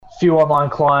few online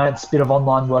clients, bit of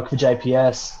online work for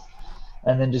JPS,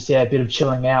 and then just a bit of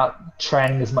chilling out,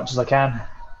 training as much as I can.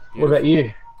 What about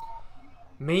you?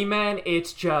 Me, man,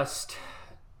 it's just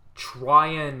try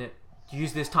and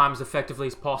use this time as effectively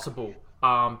as possible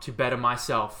to better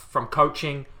myself, from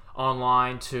coaching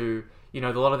online to a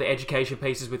lot of the education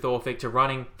pieces with Orphic, to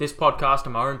running this podcast,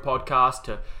 to my own podcast,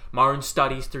 to my own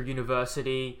studies through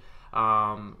university.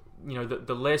 The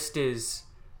list is,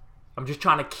 I'm just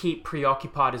trying to keep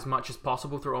preoccupied as much as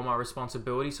possible through all my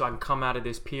responsibilities so I can come out of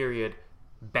this period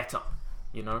better,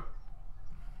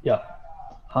 Yeah,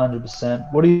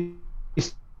 100%. What are you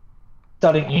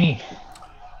studying at uni?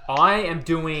 I am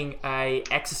doing a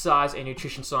exercise and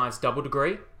nutrition science double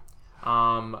degree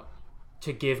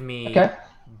to give me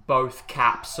both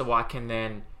caps so I can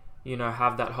then,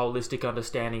 have that holistic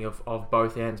understanding of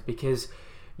both ends, because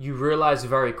you realize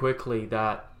very quickly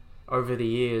that over the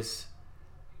years,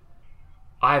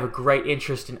 I have a great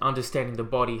interest in understanding the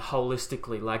body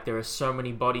holistically. Like, there are so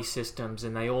many body systems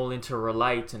and they all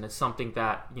interrelate, and it's something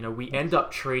that, we end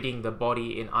up treating the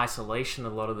body in isolation a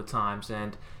lot of the times.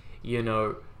 And,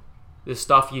 the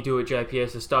stuff you do at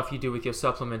JPS, the stuff you do with your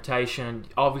supplementation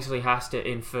obviously has to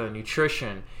infer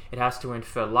nutrition. It has to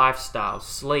infer lifestyle,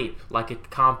 sleep. Like,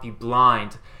 it can't be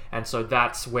blind. And so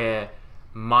that's where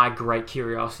my great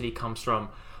curiosity comes from.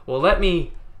 Well, let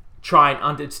me try and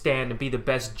understand and be the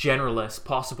best generalist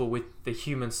possible with the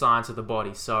human science of the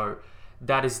body. So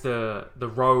that is the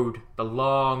road, the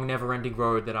long, never-ending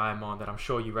road that I am on, that I'm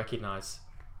sure you recognize.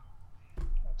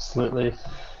 Absolutely.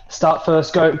 Start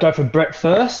first, go for breadth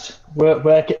first.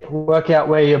 Work out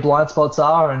where your blind spots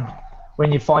are, and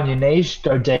when you find your niche,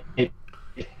 go deep.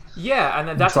 Yeah,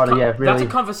 and that's a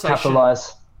conversation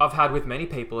capitalize. I've had with many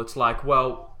people. It's like,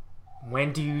 well,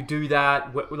 when do you do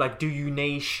that? Like, do you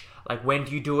niche? Like, when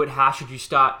do you do it? How should you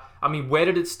start? I mean, where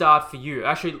did it start for you?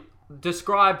 Actually,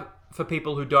 describe for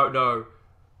people who don't know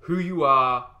who you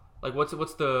are. Like, what's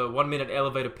the 1 minute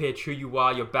elevator pitch? Who you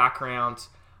are, your background,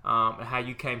 and how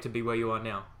you came to be where you are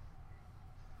now.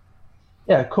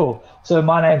 Yeah, cool. So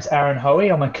my name's Aaron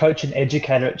Hoey. I'm a coach and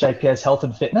educator at JPS Health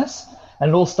and Fitness. And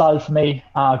it all started for me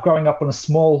growing up in a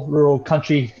small rural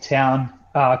country town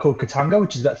called Kattunga,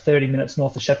 which is about 30 minutes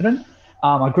north of Shepparton.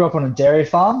 I grew up on a dairy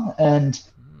farm, and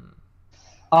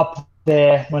up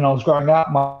there when I was growing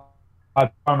up, my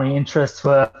primary interests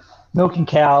were milking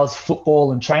cows,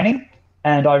 football, and training.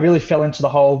 And I really fell into the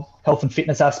whole health and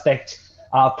fitness aspect,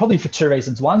 probably for two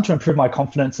reasons. One, to improve my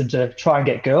confidence and to try and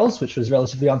get girls, which was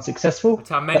relatively unsuccessful. That's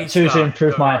how many two, to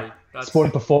improve my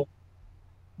sporting performance.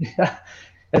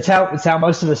 It's how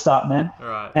most of us start, man.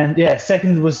 Right. And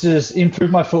second was to just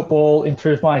improve my football,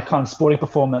 improve my kind of sporting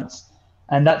performance.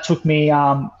 And that took me,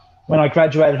 when I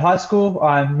graduated high school,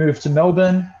 I moved to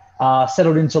Melbourne,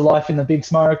 settled into life in the big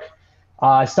smoke.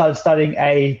 I started studying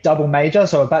a double major,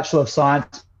 so a Bachelor of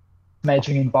Science,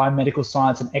 majoring in biomedical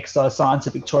science and exercise science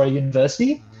at Victoria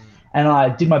University. And I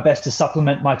did my best to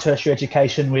supplement my tertiary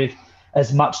education with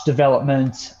as much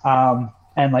development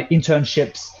and like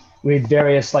internships with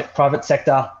various like private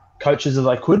sector coaches as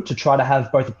I could, to try to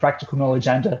have both a practical knowledge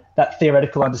and that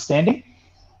theoretical understanding.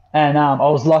 And I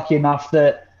was lucky enough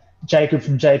that Jacob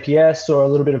from JPS saw a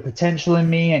little bit of potential in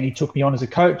me, and he took me on as a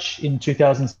coach in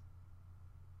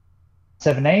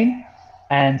 2017.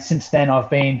 And since then,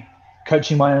 I've been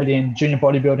coaching my own in junior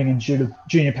bodybuilding and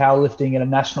junior powerlifting at a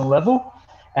national level.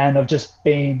 And I've just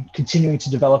been continuing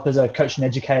to develop as a coach and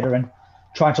educator, and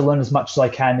trying to learn as much as I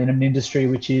can in an industry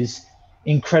which is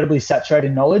incredibly saturated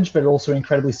in knowledge, but also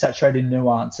incredibly saturated in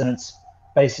nuance. And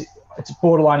it's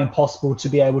borderline impossible to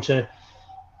be able to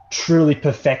truly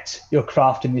perfect your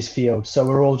craft in this field. So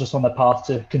we're all just on the path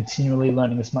to continually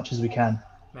learning as much as we can.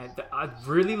 Man, I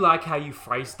really like how you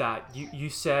phrased that. You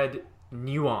said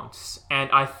nuance,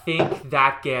 and I think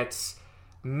that gets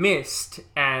missed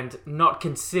and not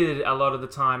considered a lot of the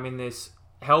time in this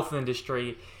health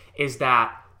industry, is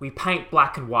that we paint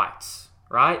black and whites,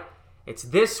 right? It's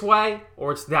this way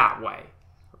or it's that way.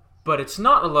 But it's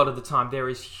not a lot of the time. There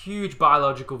is huge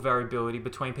biological variability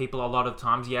between people a lot of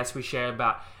times. Yes, we share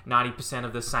about 90%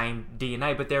 of the same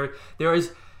DNA, but there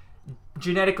is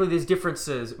genetically, there's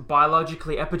differences.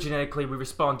 Biologically, epigenetically, we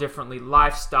respond differently.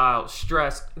 Lifestyle,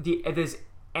 stress, there's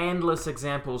endless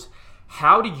examples.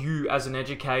 How do you, as an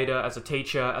educator, as a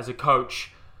teacher, as a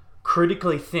coach,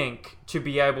 critically think to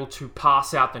be able to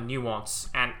pass out the nuance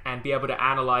and be able to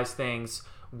analyze things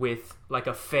with like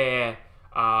a fair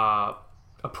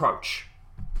approach?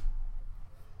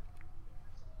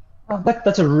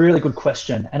 That's a really good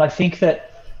question. And I think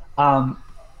that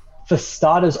for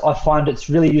starters, I find it's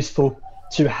really useful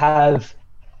to have,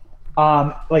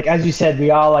 like, as you said,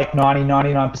 we are like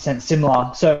 99%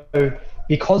 similar. So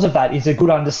because of that, it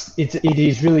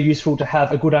is really useful to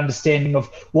have a good understanding of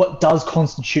what does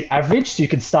constitute average. So you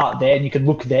can start there and you can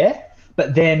look there,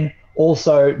 but then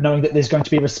also knowing that there's going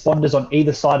to be responders on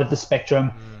either side of the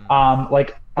spectrum,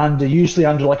 usually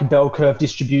under like a bell curve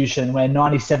distribution where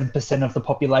 97% of the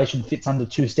population fits under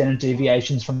 2 standard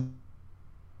deviations from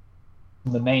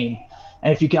the mean.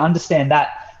 And if you can understand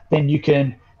that, then you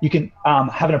can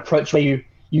have an approach where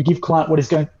you give client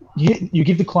you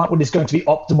give the client what is going to be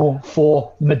optimal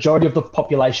for the majority of the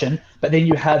population, but then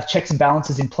you have checks and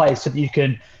balances in place so that you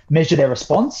can measure their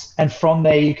response. And from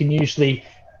there, you can usually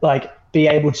be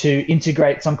able to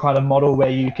integrate some kind of model where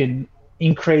you can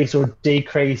increase or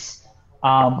decrease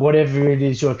whatever it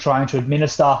is you're trying to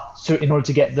administer in order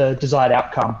to get the desired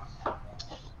outcome.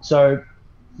 So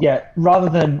yeah, rather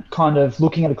than kind of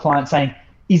looking at a client saying,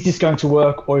 is this going to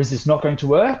work or is this not going to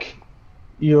work?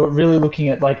 You're really looking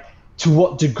at to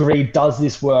what degree does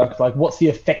this work? What's the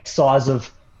effect size of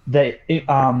whatever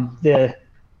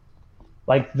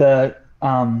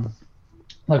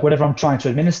I'm trying to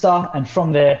administer, and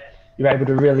from there you're able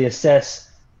to really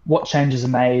assess what changes are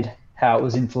made, how it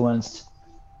was influenced,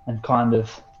 and kind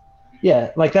of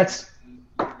that's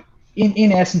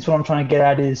in essence what I'm trying to get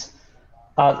at is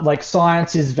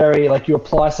science is very you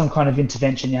apply some kind of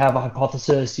intervention, you have a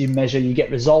hypothesis, you measure, you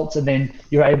get results, and then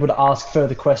you're able to ask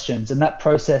further questions, and that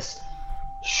process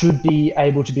should be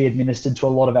able to be administered to a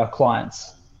lot of our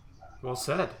clients. Well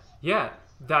said. Yeah,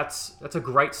 that's a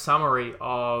great summary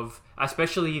of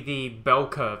especially the bell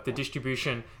curve, the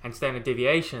distribution and standard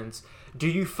deviations. Do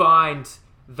you find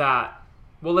that,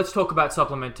 well, let's talk about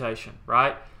supplementation,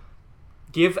 right?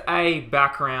 Give a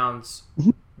background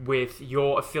with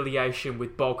your affiliation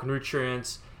with Bulk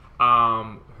Nutrients,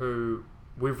 who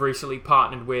we've recently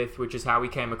partnered with, which is how we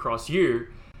came across you.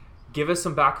 Give us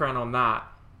some background on that,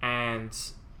 and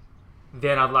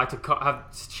then I'd like to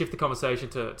shift the conversation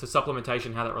to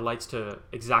supplementation, how that relates to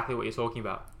exactly what you're talking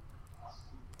about.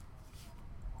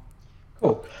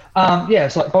 Cool.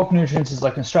 So Bulk Nutrients is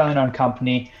an Australian-owned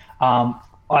company.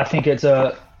 I think it's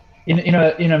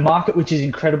in a market which is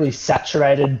incredibly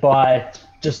saturated by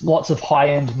just lots of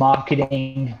high-end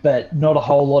marketing, but not a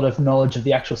whole lot of knowledge of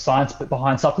the actual science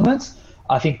behind supplements.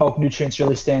 I think Bulk Nutrients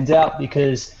really stands out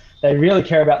because they really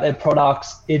care about their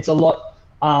products. It's a lot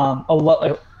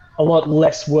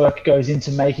less work goes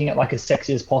into making it as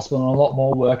sexy as possible, and a lot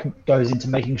more work goes into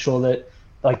making sure that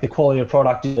the quality of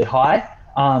product is really high.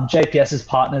 JPS has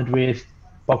partnered with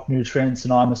Bulk Nutrients,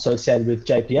 and I'm associated with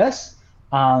JPS.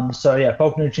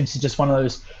 Bulk Nutrients is just one of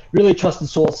those really trusted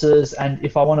sources, and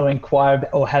if I want to inquire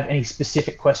or have any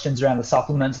specific questions around the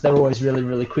supplements, they're always really,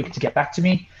 really quick to get back to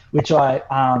me, which I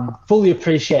fully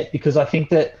appreciate, because I think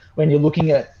that when you're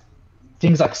looking at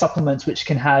things like supplements, which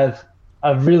can have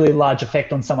a really large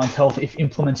effect on someone's health if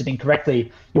implemented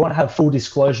incorrectly, you want to have full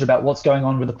disclosure about what's going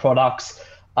on with the products,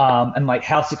 and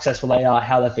how successful they are,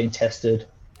 how they've been tested,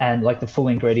 and the full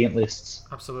ingredient lists.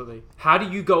 Absolutely. How do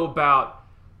you go about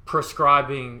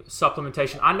prescribing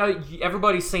supplementation? I know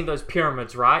everybody's seen those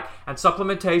pyramids, right? And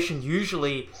supplementation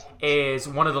usually is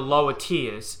one of the lower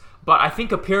tiers, but I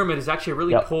think a pyramid is actually a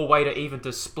really poor way to even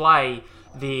display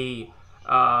the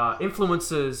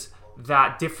influences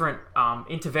that different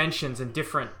interventions and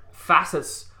different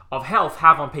facets of health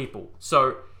have on people.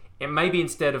 So it may be,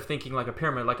 instead of thinking like a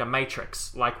pyramid, like a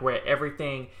matrix, where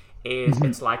everything is,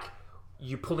 it's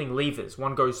you pulling levers.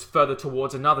 One goes further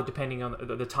towards another depending on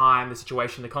the time, the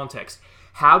situation, the context.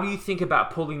 How do you think about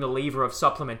pulling the lever of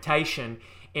supplementation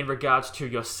in regards to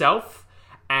yourself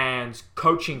and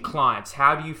coaching clients?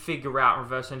 How do you figure out,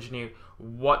 reverse engineer,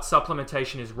 what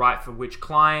supplementation is right for which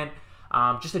client?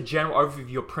 Just a general overview of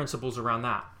your principles around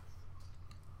that.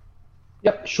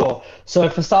 Yep, sure. So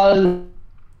for starters,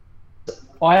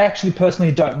 I actually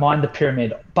personally don't mind the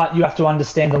pyramid, but you have to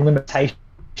understand the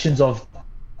limitations of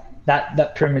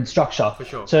that pyramid structure. For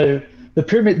sure. So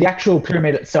the actual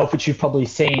pyramid itself, which you've probably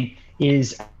seen,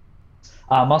 is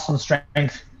muscle and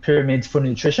strength pyramids for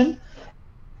nutrition.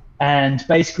 And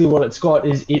basically what it's got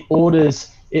is it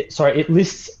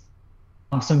lists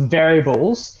some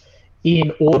variables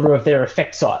in order of their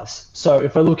effect size. So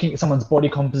if we're looking at someone's body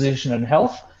composition and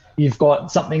health, you've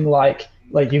got something like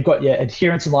you've got your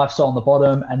adherence and lifestyle on the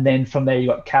bottom, and then from there you've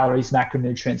got calories,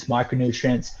 macronutrients,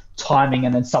 micronutrients, timing,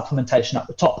 and then supplementation at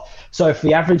the top. So for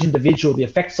the average individual, the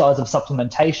effect size of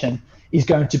supplementation is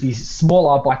going to be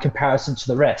smaller by comparison to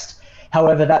the rest.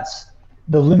 However, that's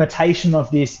the limitation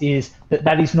of this, is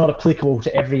that is not applicable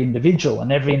to every individual,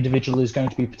 and every individual is going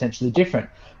to be potentially different.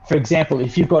 For example,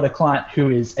 if you've got a client who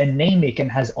is anemic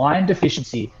and has iron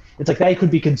deficiency, it's they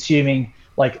could be consuming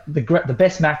like the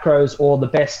best macros or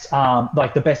the best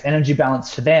like the best energy balance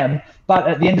for them. But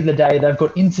at the end of the day, they've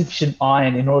got insufficient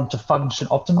iron in order to function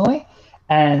optimally.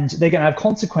 And they're going to have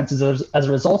consequences as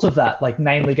a result of that, like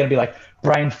namely going to be like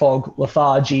brain fog,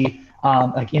 lethargy,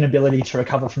 like inability to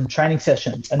recover from training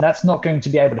sessions. And that's not going to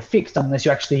be able to fix unless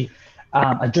you actually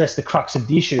address the crux of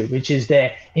the issue, which is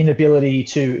their inability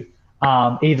to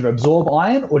either absorb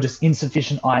iron or just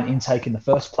insufficient iron intake in the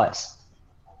first place.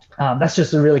 That's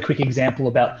just a really quick example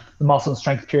about the muscle and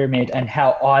strength pyramid and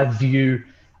how I view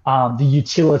the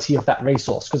utility of that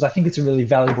resource, because I think it's a really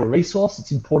valuable resource.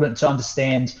 It's important to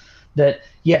understand that,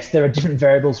 yes, there are different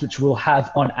variables which will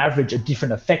have on average a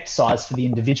different effect size for the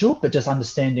individual, but just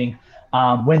understanding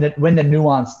when the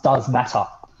nuance does matter.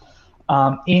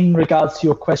 In regards to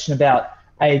your question about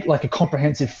a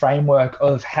comprehensive framework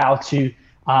of how to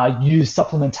use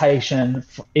supplementation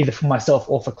either for myself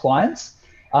or for clients,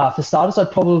 for starters,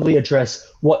 I'd probably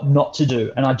address what not to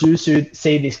do. And I do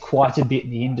see this quite a bit in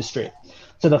the industry.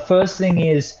 So the first thing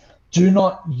is, do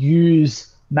not use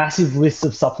massive lists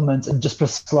of supplements and just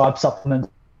prescribe supplements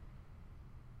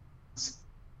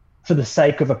for the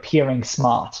sake of appearing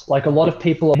smart. Like a lot of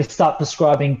people start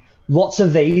prescribing lots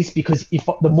of these because if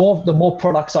the more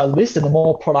products I list and the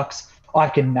more products I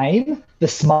can name, the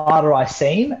smarter I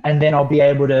seem, and then I'll be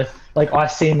able to, like, I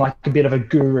seem like a bit of a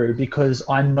guru because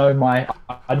I know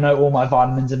all my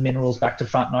vitamins and minerals back to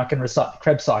front, and I can recite the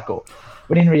Krebs cycle.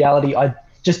 But in reality,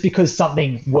 just because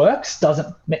something works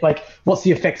doesn't, like, what's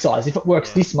the effect size? If it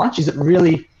works this much, is it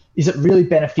really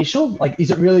beneficial? Like,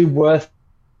 is it really worth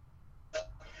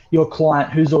your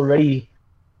client who's already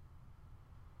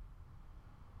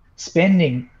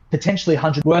spending potentially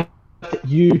worth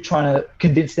you trying to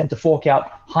convince them to fork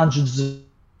out hundreds of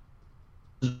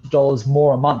dollars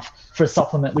more a month for a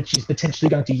supplement which is potentially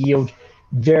going to yield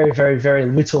very, very, very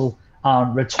little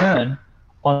return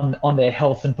on their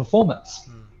health and performance?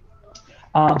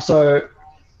 So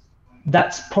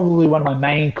that's probably one of my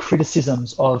main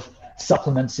criticisms of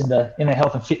supplements in the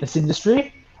health and fitness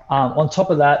industry. On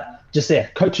top of that, just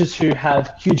coaches who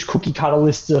have huge cookie cutter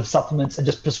lists of supplements and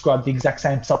just prescribe the exact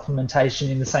same supplementation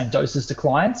in the same doses to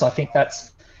clients. I think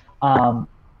that's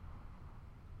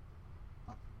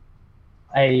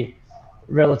a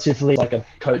relatively like a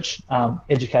coach,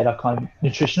 educator kind of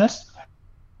nutritionist.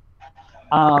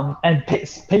 And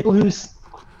people who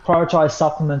prioritize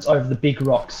supplements over the big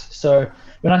rocks. So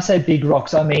when I say big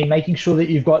rocks, I mean making sure that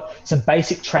you've got some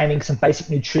basic training, some basic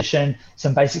nutrition,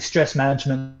 some basic stress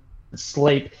management,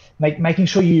 sleep, making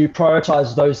sure you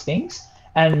prioritize those things.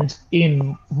 And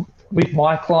with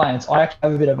my clients, I actually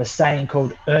have a bit of a saying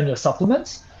called earn your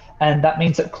supplements. And that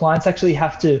means that clients actually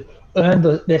have to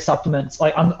earn their supplements,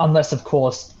 like unless of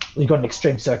course you've got an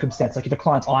extreme circumstance. Like if a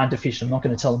client's iron deficient, I'm not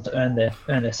going to tell them to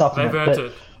earn their supplement. They've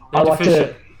earned it. I like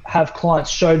to have clients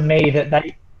show me that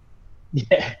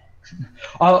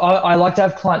I like to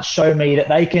have clients show me that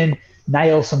they can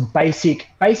nail some basic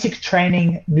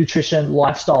training, nutrition,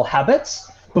 lifestyle habits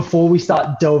before we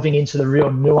start delving into the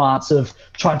real nuance of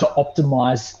trying to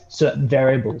optimize certain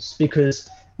variables, because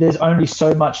there's only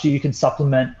so much that you can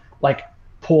supplement like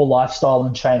poor lifestyle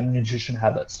and training nutrition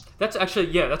habits. That's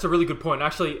actually, that's a really good point.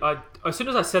 Actually, as soon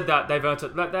as I said that, they've earned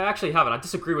it, they actually haven't. I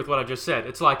disagree with what I just said.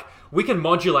 It's like we can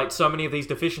modulate so many of these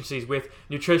deficiencies with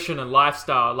nutrition and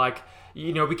lifestyle. Like,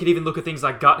 we could even look at things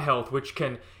like gut health, which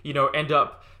can, end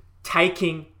up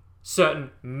taking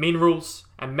certain minerals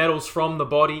and metals from the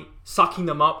body, sucking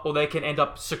them up, or they can end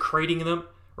up secreting them,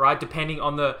 right? Depending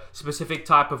on the specific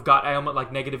type of gut ailment,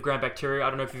 like negative gram-bacteria. I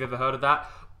don't know if you've ever heard of that.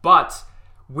 But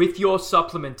with your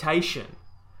supplementation,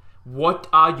 what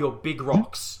are your big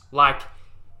rocks? Like,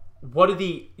 what do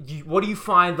you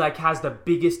find like has the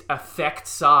biggest effect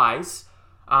size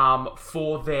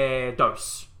for their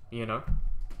dose,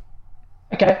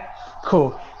 Okay,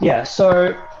 cool. Yeah,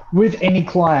 so with any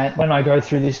client, when I go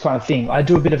through this kind of thing, I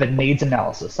do a bit of a needs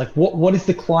analysis. Like what is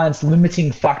the client's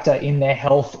limiting factor in their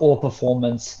health or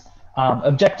performance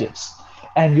objectives?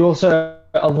 And you also,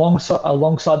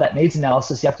 alongside that needs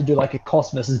analysis, you have to do like a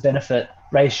cost versus benefit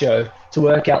ratio to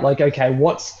work out like, okay,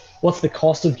 what's the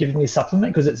cost of giving me a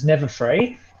supplement? Because it's never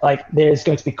free. Like there's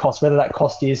going to be cost, whether that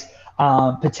cost is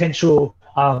potential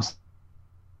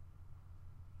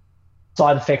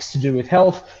side effects to do with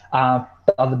health,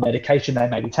 other medication they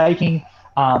may be taking,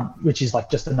 which is like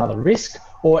just another risk,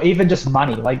 or even just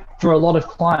money. Like for a lot of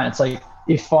clients, like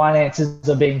if finances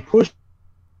are being pushed,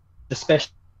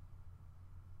 especially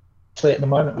at the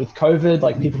moment with COVID,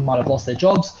 like people might have lost their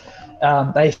jobs,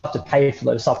 they have to pay for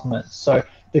those supplements. So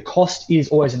the cost is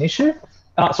always an issue.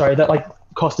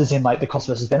 cost is in like the cost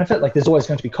versus benefit. Like there's always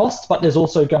going to be costs, but there's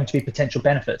also going to be potential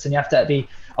benefits, and you have to be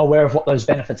aware of what those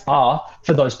benefits are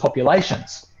for those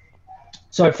populations.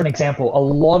 So for an example, a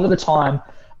lot of the time,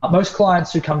 most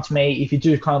clients who come to me, if you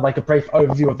do kind of like a brief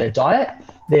overview of their diet,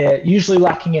 they're usually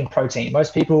lacking in protein.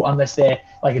 Most people, unless they're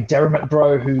like a derrimate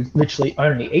bro who literally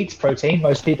only eats protein,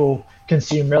 most people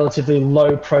consume relatively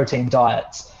low protein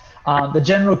diets. The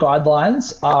general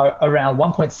guidelines are around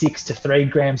 1.6 to 3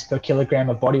 grams per kilogram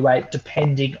of body weight,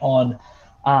 depending on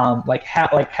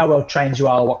how well trained you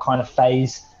are, what kind of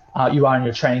phase you are in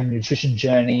your training and nutrition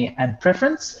journey and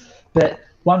preference. But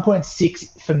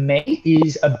 1.6 for me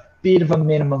is a bit of a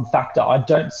minimum factor.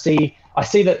 I see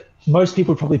that most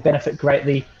people probably benefit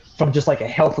greatly from just like a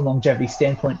health and longevity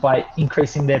standpoint by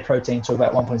increasing their protein to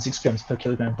about 1.6 grams per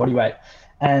kilogram body weight.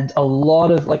 And a lot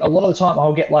of the time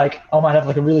I might have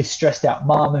like a really stressed out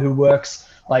mom who works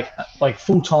like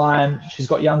full time. She's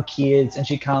got young kids, and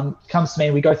she comes to me,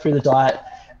 and we go through the diet,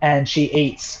 and she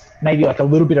eats maybe like a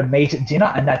little bit of meat at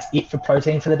dinner, and that's it for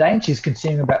protein for the day. And she's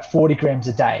consuming about 40 grams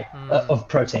a day of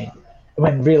protein,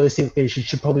 when realistically she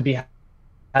should probably be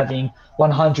having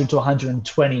 100 to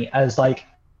 120 as like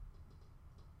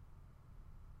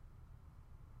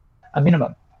a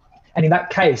minimum. And in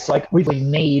that case, like we really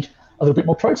need a little bit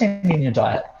more protein in your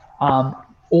diet.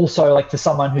 Also, like for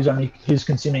someone who's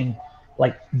consuming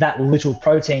like that little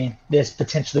protein, there's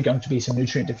potentially going to be some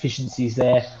nutrient deficiencies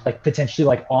there, like potentially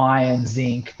like iron,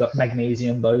 zinc,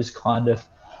 magnesium, those kind of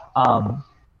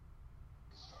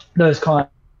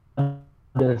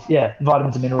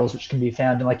vitamins and minerals which can be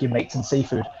found in like your meats and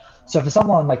seafood. So for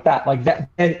someone like that,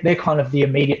 they're kind of the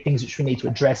immediate things which we need to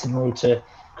address in order to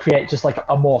create just like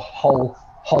a more whole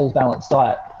balanced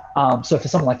diet. So for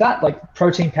someone like that, like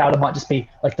protein powder might just be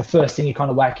like the first thing you kind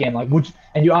of whack in. Like,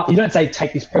 you don't say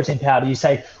take this protein powder. You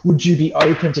say, would you be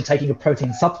open to taking a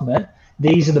protein supplement?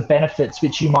 These are the benefits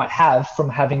which you might have from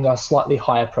having a slightly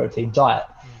higher protein diet.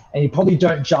 And you probably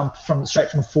don't jump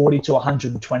straight from 40 to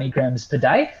 120 grams per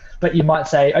day, but you might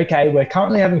say, okay, we're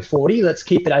currently having 40. Let's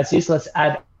keep it as is. Let's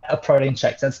add a protein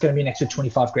shake. So that's going to be an extra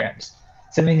 25 grams.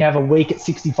 So then you have a week at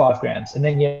 65 grams, and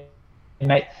then you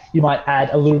might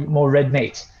add a little bit more red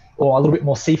meat or a little bit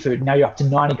more seafood. Now you're up to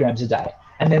 90 grams a day.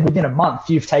 And then within a month,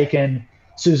 you've taken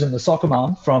Susan the soccer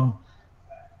mom from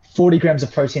 40 grams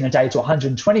of protein a day to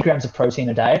 120 grams of protein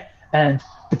a day, and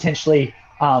potentially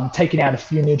taking out a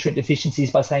few nutrient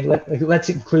deficiencies by saying, let's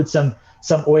include some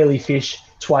oily fish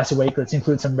twice a week. Let's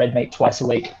include some red meat twice a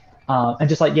week. And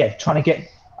just trying to get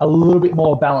a little bit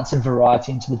more balance and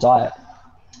variety into the diet.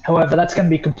 However, that's going to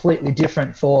be completely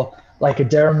different for like a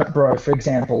derrimate bro, for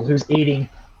example, who's eating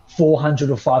 400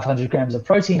 or 500 grams of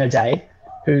protein a day,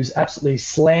 who's absolutely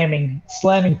slamming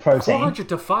protein. 400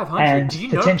 to 500? Do you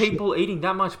know people eating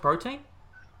that much protein?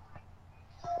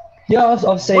 Yeah,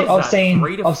 I've seen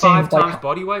 3 to 5 times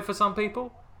body weight for some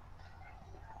people.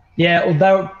 Yeah, well,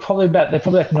 they're probably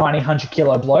like 90, 100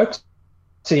 kilo blokes.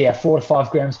 So yeah, 4 to 5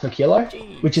 grams per kilo,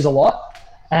 Jeez. Which is a lot.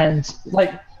 And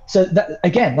so that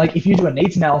again, if you do a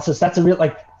needs analysis, that's a real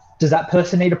does that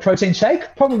person need a protein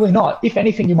shake? Probably not. If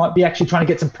anything, you might be actually trying to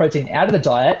get some protein out of the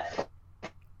diet,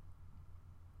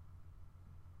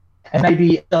 and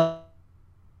maybe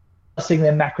seeing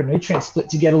their macronutrient split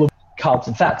to get a little carbs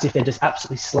and fats if they're just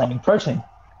absolutely slamming protein.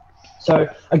 So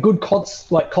a good cost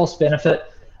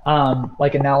benefit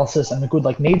analysis and a good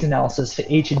needs analysis for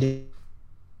each individual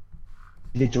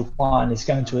client is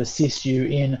going to assist you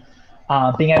in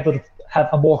being able to have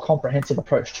a more comprehensive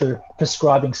approach to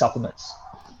prescribing supplements.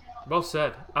 Well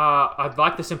said. I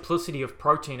like the simplicity of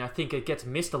protein. I think it gets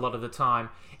missed a lot of the time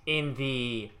in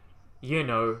the,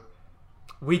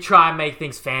 we try and make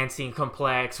things fancy and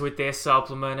complex with this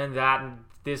supplement and that and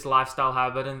this lifestyle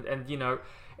habit and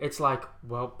it's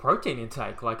protein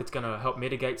intake, it's going to help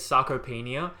mitigate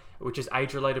sarcopenia, which is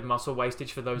age-related muscle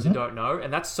wastage for those who don't know,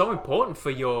 and that's so important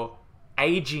for your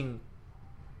aging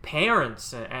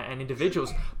parents and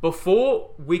individuals. Before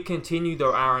we continue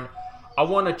though, Aaron, I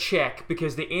want to check,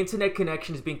 because the internet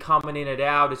connection has been coming in and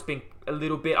out. It's been a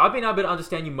little bit, I've been able to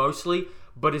understand you mostly,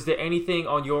 but is there anything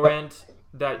on your end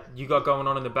that you got going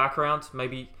on in the background?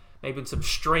 Maybe some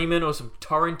streaming or some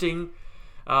torrenting?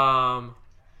 I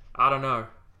don't know.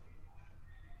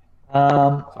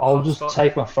 I'll just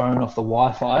take my phone off the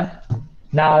Wi-Fi.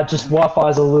 Nah, just Wi-Fi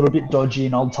is a little bit dodgy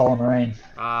in Old Tullamarine.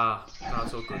 No,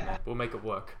 it's all good. We'll make it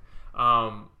work.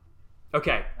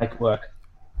 Okay. Make it work.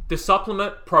 The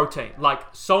supplement protein,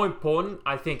 so important,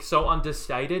 I think, so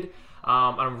understated.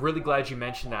 And I'm really glad you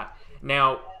mentioned that.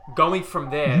 Now, going from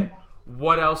there,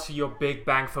 what else are your big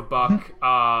bang for buck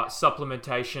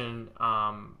supplementation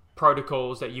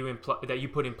protocols that you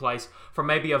put in place for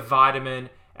maybe a vitamin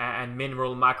and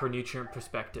mineral macronutrient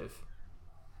perspective?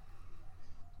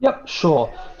 Yep,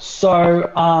 sure.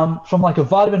 So, from like a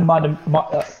vitamin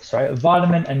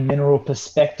and mineral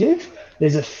perspective,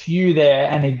 there's a few there,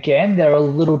 and again, they're a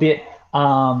little bit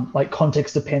like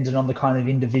context dependent on the kind of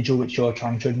individual which you're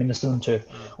trying to administer them to.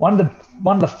 One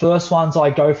of the first ones I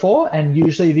go for, and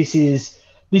usually this is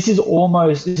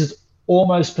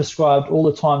almost prescribed all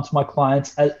the time to my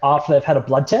clients after they've had a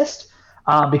blood test,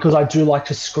 because I do like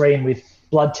to screen with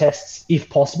blood tests if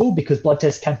possible, because blood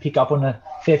tests can pick up on a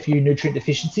fair few nutrient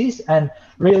deficiencies. And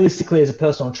realistically, as a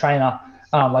personal trainer,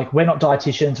 like we're not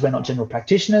dietitians, we're not general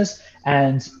practitioners,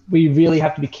 and we really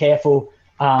have to be careful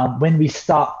when we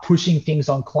start pushing things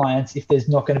on clients if there's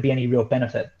not going to be any real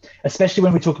benefit, especially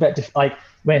when we talk about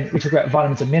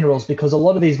vitamins and minerals, because a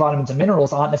lot of these vitamins and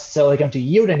minerals aren't necessarily going to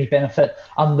yield any benefit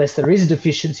unless there is a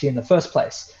deficiency in the first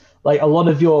place. Like a lot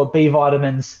of your B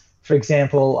vitamins, for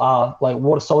example, are like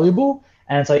water soluble.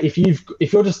 And so if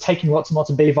you're just taking lots and lots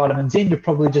of B vitamins in, you're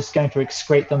probably just going to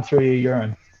excrete them through your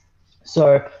urine.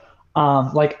 So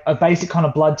like a basic kind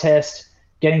of blood test,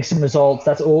 getting some results,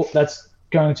 that's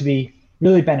going to be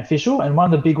really beneficial. And one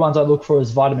of the big ones I look for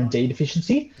is vitamin D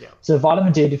deficiency. Yeah. So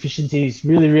vitamin D deficiency is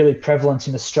really, really prevalent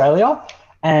in Australia.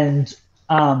 And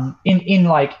in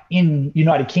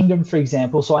United Kingdom, for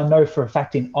example, so I know for a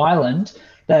fact in Ireland,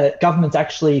 the government's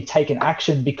actually taken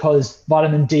action because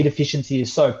vitamin D deficiency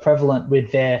is so prevalent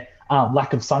with their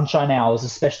lack of sunshine hours,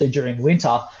 especially during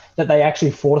winter, that they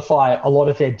actually fortify a lot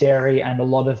of their dairy and a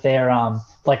lot of their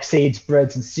like seeds,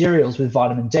 breads, and cereals with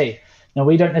vitamin D. Now,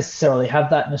 we don't necessarily have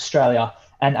that in Australia.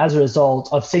 And as a result,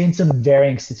 I've seen some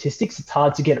varying statistics. It's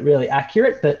hard to get it really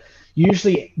accurate, but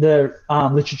usually the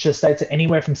literature states that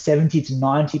anywhere from 70 to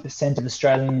 90% of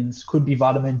Australians could be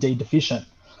vitamin D deficient.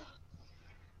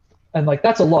 And like,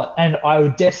 that's a lot. And I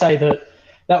would dare say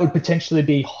that would potentially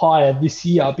be higher this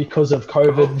year because of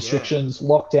COVID restrictions,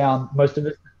 lockdown, most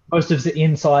of it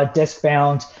inside, desk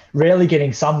bound, rarely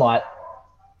getting sunlight.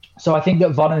 So I think that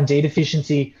vitamin D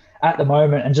deficiency at the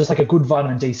moment, and just like a good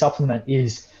vitamin D supplement,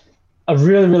 is a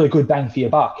really, really good bang for your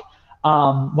buck.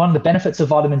 One of the benefits of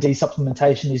vitamin D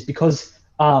supplementation is because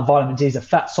vitamin D is a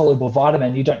fat-soluble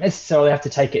vitamin, you don't necessarily have to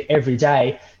take it every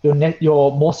day.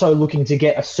 You're more so looking to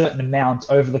get a certain amount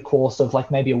over the course of like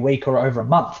maybe a week or over a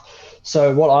month.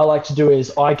 So what I like to do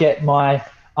is I get my,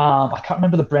 I can't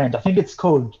remember the brand. I think it's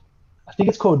called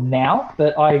Now,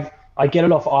 but I get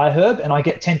it off iHerb, and I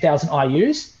get 10,000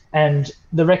 IUs, and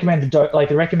the recommended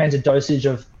dosage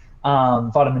of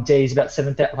vitamin D is about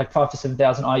 5 to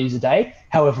 7,000 IUs a day.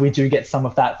 However, we do get some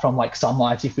of that from like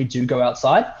sunlight if we do go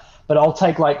outside. But I'll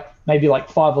take maybe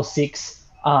 5 or 6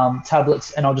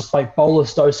 tablets, and I'll just like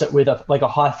bolus dose it with a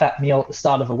high fat meal at the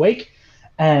start of a week,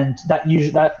 and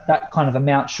that kind of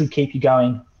amount should keep you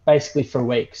going basically for a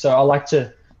week. So I like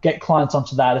to get clients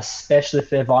onto that, especially if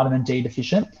they're vitamin D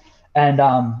deficient. And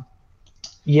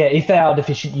if they are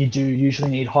deficient, you do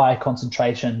usually need higher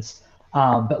concentrations.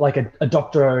 But like a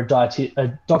doctor or a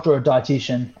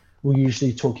dietitian will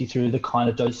usually talk you through the kind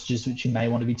of dosages which you may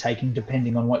want to be taking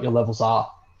depending on what your levels are.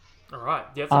 All right.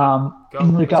 Yeah.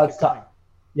 In regards to,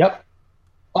 yep.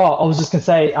 Oh, I was just gonna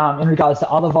say, in regards to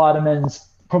other vitamins,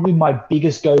 probably my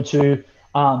biggest go-to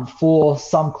for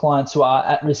some clients who are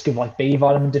at risk of like B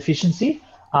vitamin deficiency.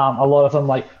 A lot of them,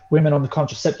 like women on the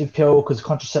contraceptive pill, because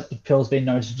contraceptive pill has been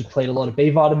known to deplete a lot of B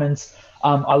vitamins.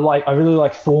 I really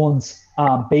like Thorne's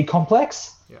B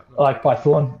complex, by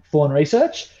Thorne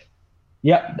Research.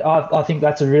 Yep, I think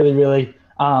that's a really, really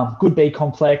good B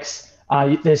complex.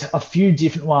 There's a few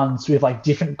different ones with like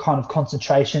different kind of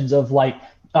concentrations of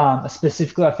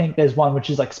specifically, I think there's one which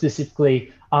is like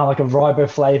specifically like a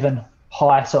riboflavin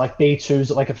high, so like B2 is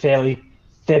like a fair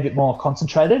bit more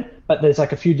concentrated, but there's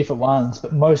like a few different ones,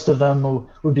 but most of them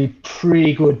would be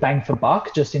pretty good bang for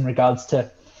buck just in regards to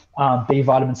B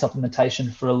vitamin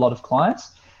supplementation for a lot of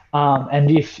clients.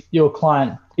 And if your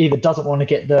client either doesn't want to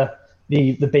get the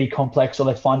B complex, or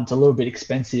they find it's a little bit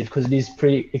expensive, because it is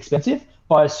pretty expensive,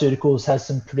 Bioceuticals has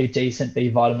some pretty decent B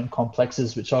vitamin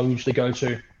complexes, which I usually go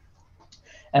to.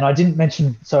 And I didn't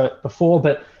mention so before,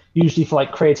 but usually for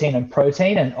like creatine and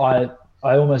protein, and I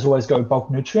almost always go bulk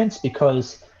nutrients,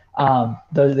 because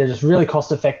they're just really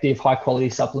cost effective, high quality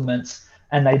supplements,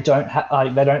 and they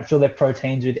don't fill their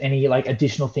proteins with any like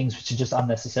additional things which are just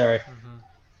unnecessary.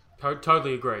 Mm-hmm.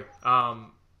 Totally agree.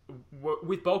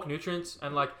 With bulk nutrients,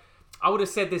 and like I would have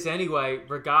said this anyway,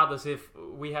 regardless if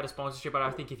we had a sponsorship, but I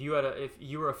think if you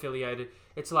were affiliated,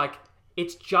 it's like,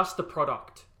 it's just the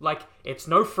product. Like, it's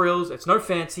no frills, it's no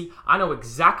fancy. I know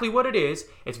exactly what it is.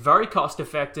 It's very cost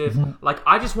effective. Mm-hmm. Like,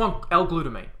 I just want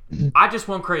L-glutamine. Mm-hmm. I just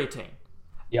want creatine.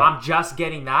 Yep. I'm just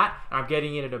getting that, and I'm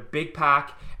getting it in a big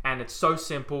pack, and it's so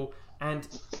simple, and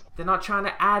they're not trying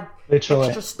to add Literally.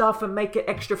 extra stuff and make it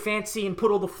extra fancy and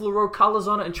put all the fluoro colors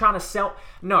on it and trying to sell.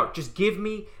 No, just give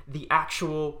me the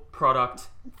actual product.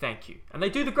 Thank you. And they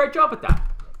do the great job at that.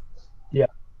 Yeah.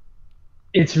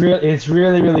 It's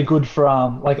really, really good for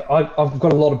like I've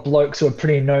got a lot of blokes who are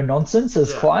pretty no nonsense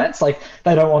as clients. Like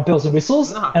they don't want bells and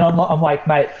whistles, and I'm like,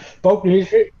 mate, bulk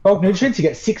nutrients, you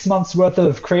get 6 months worth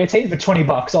of creatine for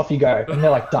 $20 off you go, and they're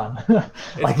like done.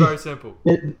 It's very simple.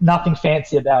 Nothing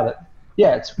fancy about it.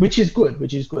 Yeah, which is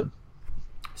good.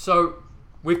 So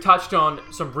we've touched on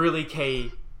some really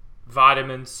key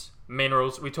vitamins,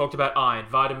 minerals. We talked about iron,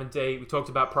 vitamin D. We talked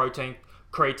about protein,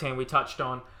 creatine. We touched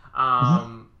on.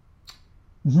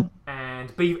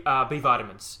 And B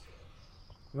vitamins.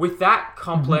 With that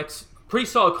complex, pretty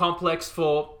solid complex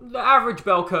for the average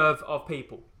bell curve of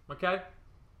people. Okay,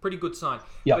 pretty good sign.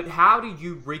 Yep. But how do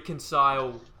you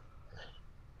reconcile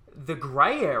the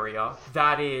gray area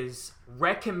that is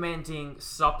recommending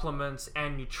supplements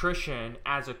and nutrition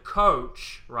as a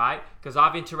coach, right? Because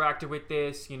I've interacted with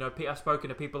this. I've spoken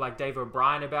to people like Dave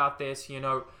O'Brien about this.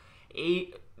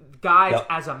 Guys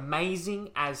as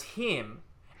amazing as him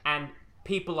and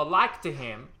people alike to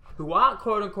him who aren't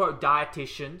quote-unquote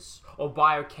dietitians or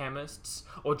biochemists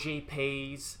or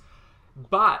GPs,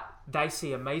 but they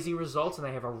see amazing results and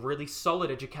they have a really solid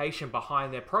education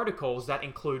behind their protocols that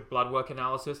include blood work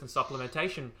analysis and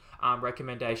supplementation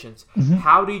recommendations.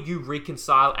 How do you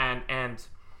reconcile and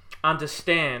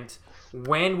understand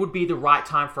when would be the right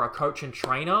time for a coach and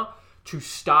trainer to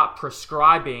start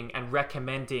prescribing and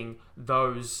recommending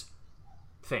those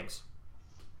things?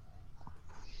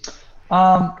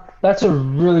 That's a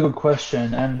really good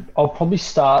question, and I'll probably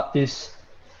start this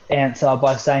answer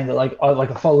by saying that I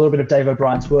follow a little bit of Dave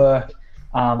O'Brien's work.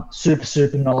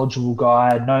 Super knowledgeable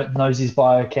guy, knows his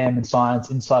biochem and science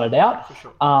inside and out. For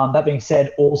sure. That being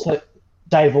said,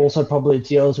 Dave also probably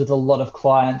deals with a lot of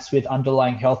clients with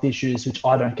underlying health issues, which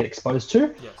I don't get exposed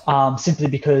to, simply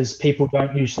because people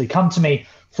don't usually come to me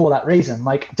for that reason.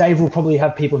 Like Dave will probably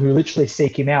have people who literally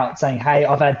seek him out saying, hey,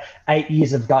 I've had 8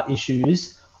 years of gut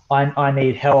issues. I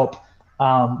need help.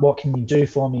 What can you do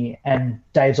for me? And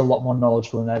Dave's a lot more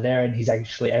knowledgeable than they're there, and he's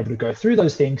actually able to go through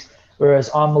those things. Whereas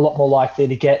I'm a lot more likely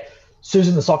to get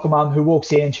Susan, the soccer mum, who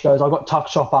walks in, she goes, I've got tuck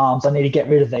shop arms. I need to get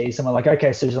rid of these. And we're like,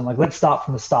 okay, Susan, let's start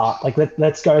from the start.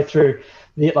 Let's go through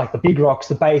the big rocks,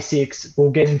 the basics. We'll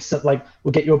get into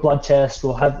we'll get you a blood test.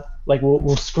 We'll have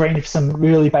we'll screen for some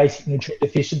really basic nutrient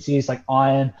deficiencies like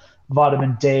iron,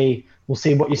 vitamin D. We'll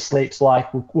see what your sleep's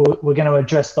like. We're going to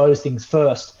address those things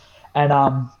first.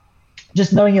 And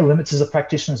just knowing your limits as a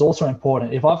practitioner is also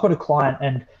important. If I've got a client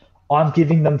and I'm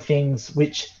giving them things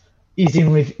which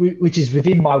is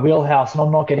within my wheelhouse and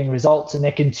I'm not getting results and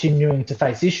they're continuing to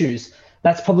face issues,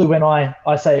 that's probably when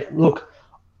I say, look,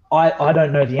 I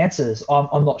don't know the answers.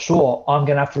 I'm not sure. I'm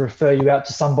going to have to refer you out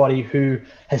to somebody who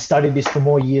has studied this for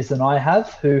more years than I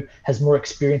have, who has more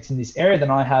experience in this area than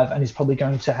I have, and is probably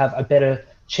going to have a better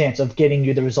chance of getting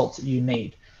you the results that you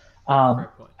need.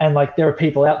 And there are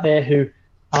people out there who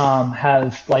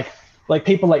have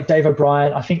people like Dave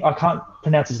O'Brien. I think I can't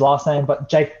pronounce his last name, but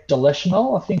Jake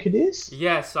Deschanel, I think it is.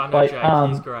 Yes, I know Jake.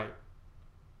 He's great.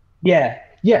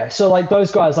 Yeah. So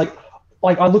those guys,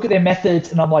 I look at their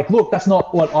methods and I'm like, look, that's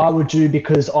not what I would do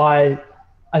because I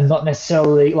am not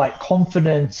necessarily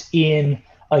confident in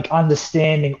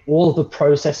understanding all of the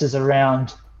processes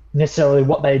around necessarily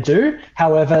what they do.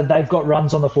 However, they've got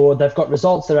runs on the board, they've got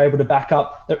results, they're able to back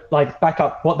up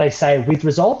what they say with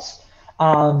results.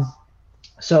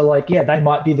 So they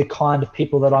might be the kind of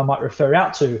people that I might refer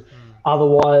out to.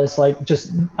 Otherwise,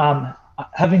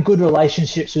 having good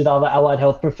relationships with other allied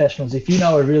health professionals. If you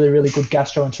know a really, really good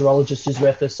gastroenterologist who's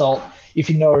worth their salt, if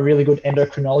you know a really good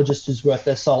endocrinologist who's worth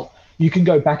their salt, you can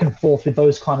go back and forth with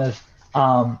those kind of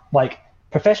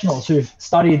professionals who've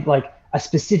studied a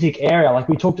specific area.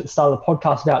 We talked at the start of the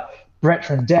podcast about breadth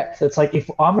and depth. It's if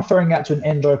I'm referring out to an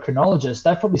endocrinologist,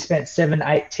 they've probably spent 7,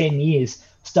 8, 10 years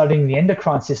studying the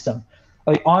endocrine system.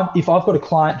 If I've got a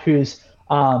client who's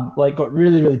got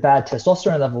really, really bad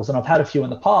testosterone levels, and I've had a few in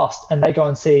the past, and they go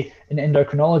and see an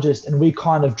endocrinologist, and we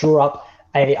kind of draw up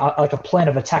a plan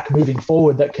of attack moving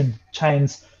forward that can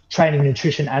change training,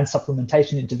 nutrition, and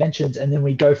supplementation interventions, and then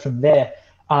we go from there.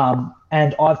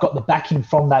 And I've got the backing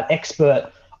from that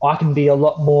expert. I can be a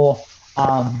lot more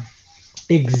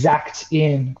exact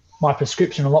in my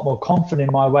prescription, a lot more confident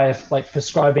in my way of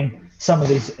prescribing some of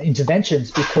these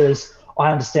interventions, because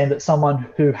I understand that someone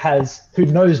who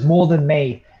knows more than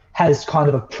me has kind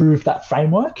of approved that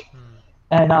framework.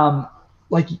 And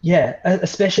yeah,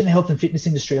 especially in the health and fitness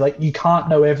industry, like you can't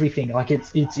know everything. Like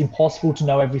it's impossible to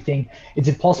know everything. It's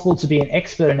impossible to be an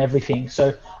expert in everything.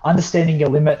 So understanding your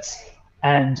limits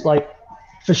and like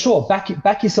for sure,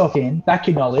 back yourself in, back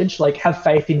your knowledge, like have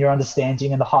faith in your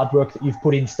understanding and the hard work that you've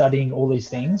put in studying all these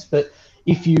things. But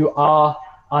if you are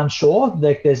unsure,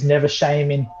 like there's never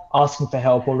shame in asking for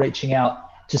help or reaching out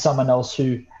to someone else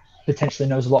who potentially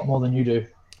knows a lot more than you do.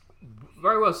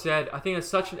 Very well said. I think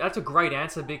that's a great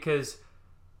answer because,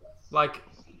 like,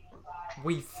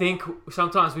 we think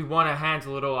sometimes we want to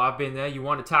handle it all. I've been there. You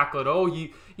want to tackle it all.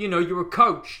 You know, you're a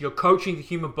coach. You're coaching the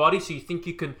human body, so you think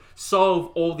you can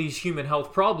solve all these human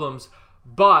health problems,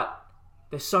 but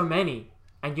there's so many,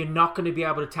 and you're not going to be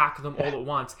able to tackle them all at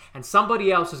once. And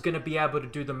somebody else is going to be able to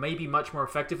do them maybe much more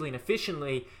effectively and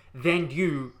efficiently than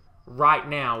you right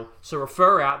now. So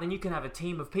refer out, then you can have a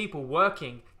team of people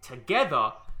working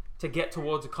together to get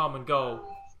towards a common goal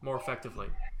more effectively.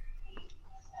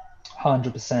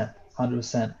 100%.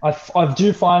 100%. I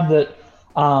do find that,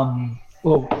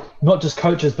 well, not just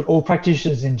coaches, but all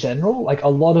practitioners in general, like a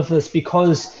lot of us,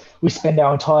 because we spend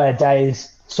our entire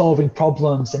days solving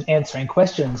problems and answering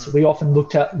questions, we often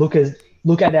look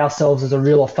at ourselves as a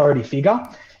real authority figure.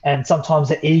 And sometimes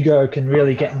the ego can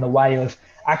really get in the way of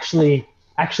actually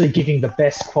giving the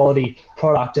best quality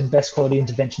product and best quality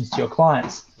interventions to your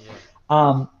clients.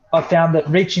 Yeah. I found that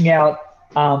reaching out,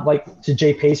 like to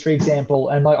GPs, for example,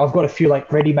 and like I've got a few like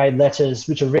ready-made letters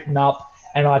which are written up,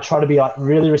 and I try to be like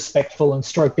really respectful and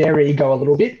stroke their ego a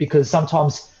little bit, because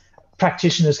sometimes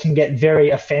practitioners can get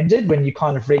very offended when you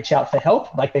kind of reach out for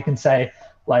help. Like they can say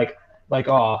like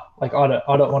oh, like I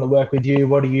don't want to work with you.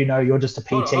 What do you know? You're just a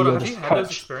PT. You're just a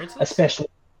coach. Especially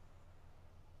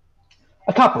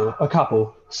a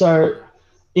couple. So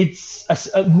it's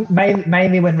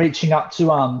mainly when reaching up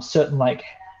to certain like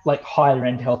higher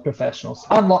end health professionals.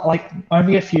 Unlike like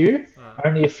only a few,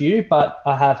 but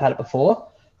I have had it before.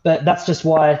 But that's just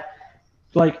why,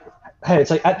 like, hey,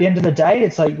 it's like at the end of the day,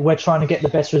 it's like we're trying to get the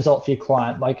best result for your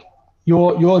client. Like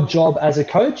your job as a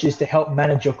coach is to help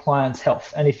manage your client's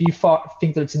health. And if you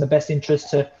think that it's in the best interest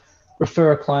to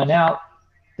refer a client out,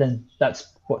 then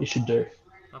that's what you should do.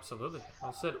 Absolutely.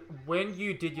 Well said. When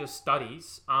you did your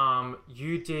studies,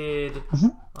 you did,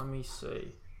 let me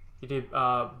see. You did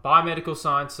biomedical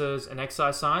sciences and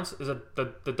exercise science. Is it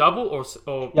the double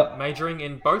or yep. majoring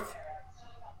in both?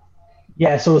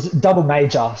 Yeah, so it was double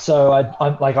major. So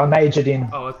I majored in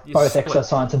both exercise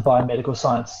science and biomedical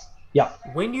science. Yeah.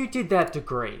 When you did that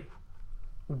degree,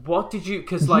 what did you?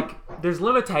 Because like there's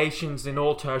limitations in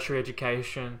all tertiary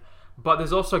education, but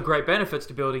there's also great benefits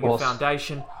to building a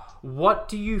foundation. What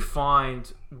do you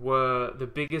find were the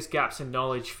biggest gaps in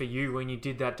knowledge for you when you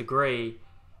did that degree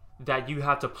that you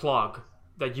had to plug,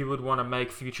 that you would want to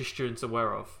make future students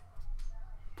aware of?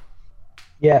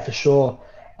 Yeah, for sure.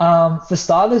 For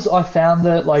starters, I found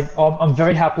that like I'm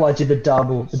very happy I did the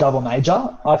double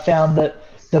major. I found that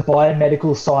the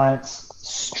biomedical science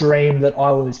stream that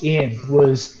I was in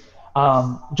was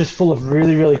just full of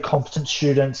really, really competent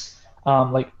students,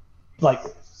 like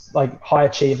high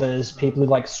achievers, people who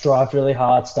like strived really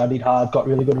hard, studied hard, got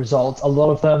really good results. A lot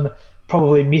of them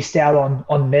probably missed out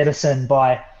on medicine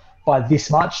by this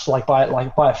much,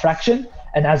 by a fraction.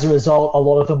 And as a result, a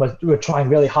lot of them were trying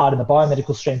really hard in the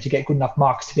biomedical stream to get good enough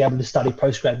marks to be able to study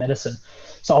postgrad medicine.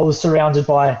 So I was surrounded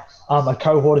by a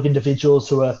cohort of individuals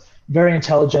who were very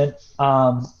intelligent,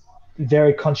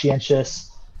 very conscientious,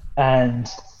 and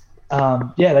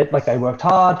they worked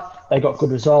hard. They got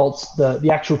good results. The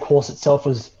actual course itself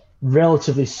was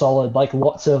relatively solid, like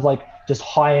lots of like just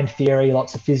high-end theory,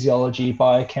 lots of physiology,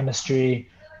 biochemistry,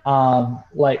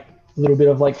 like a little bit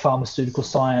of like pharmaceutical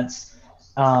science,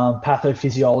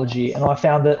 pathophysiology. And I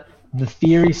found that the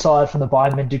theory side from the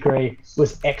biomed degree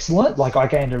was excellent. Like I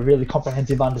gained a really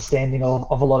comprehensive understanding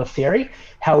of a lot of theory.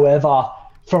 However,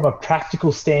 from a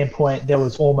practical standpoint, there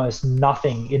was almost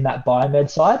nothing in that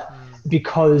biomed side,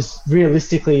 because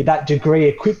realistically that degree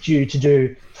equipped you to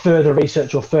do further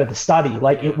research or further study.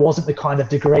 Like it wasn't the kind of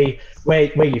degree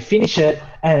where you finish it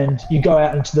and you go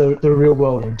out into the real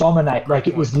world and dominate. Like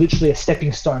it was literally a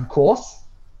stepping stone course.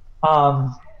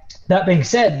 That being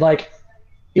said,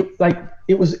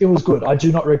 it was good. I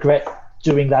do not regret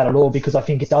doing that at all, because I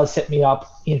think it does set me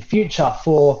up in future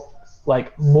for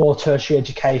like more tertiary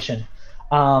education.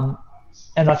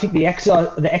 And I think the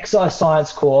exercise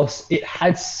science course, it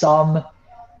had some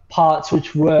parts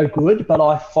which were good, but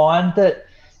I find that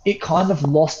it kind of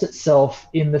lost itself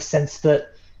in the sense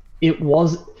that it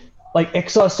was like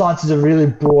exercise science is a really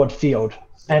broad field.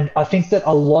 And I think that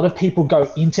a lot of people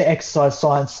go into exercise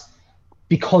science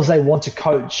because they want to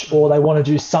coach or they want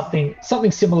to do something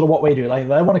similar to what we do. Like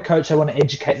they want to coach, they want to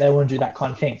educate, they want to do that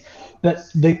kind of thing. But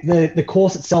the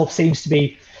course itself seems to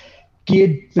be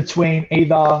geared between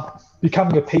either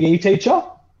becoming a PE teacher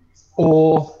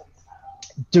or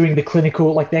doing the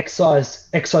clinical, like the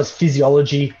exercise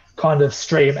physiology kind of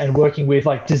stream and working with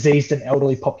like diseased and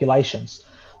elderly populations.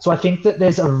 So I think that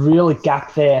there's a real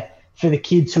gap there for the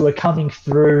kids who are coming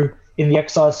through in the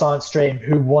exercise science stream,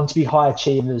 who want to be high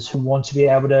achievers, who want to be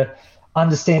able to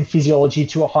understand physiology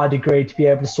to a high degree, to be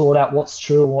able to sort out what's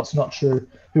true and what's not true,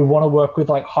 who want to work with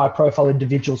like high profile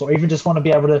individuals, or even just want to be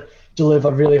able to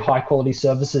deliver really high quality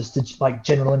services to like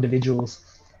general individuals.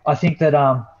 I think that,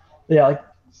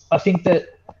 I think that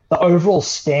the overall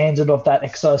standard of that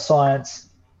exercise science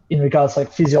in regards to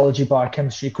like physiology,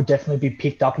 biochemistry could definitely be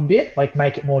picked up a bit, like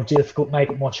make it more difficult, make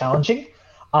it more challenging.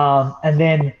 And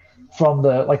then from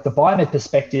the biomed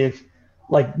perspective,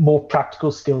 like more practical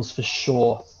skills for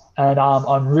sure. And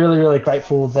I'm really, really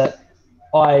grateful that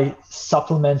I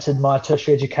supplemented my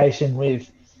tertiary education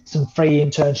with some free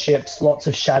internships, lots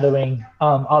of shadowing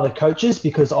other coaches,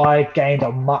 because I gained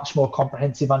a much more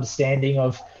comprehensive understanding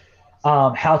of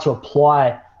how to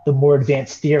apply the more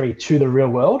advanced theory to the real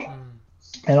world.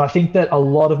 And I think that a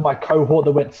lot of my cohort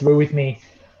that went through with me,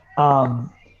 the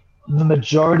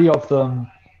majority of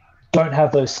them don't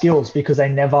have those skills because they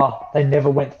never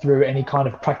went through any kind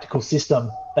of practical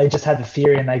system. They just had the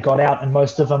theory and they got out, and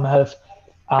most of them have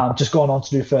just gone on to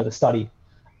do further study,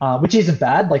 which isn't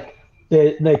bad. Like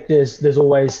there's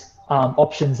always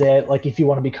options there. Like if you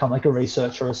want to become like a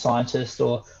researcher or a scientist,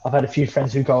 or I've had a few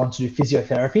friends who go on to do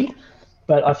physiotherapy.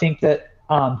 But I think that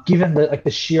given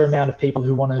the sheer amount of people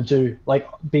who want to do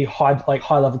be high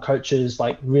level coaches,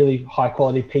 like really high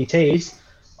quality PTs,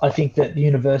 I think that the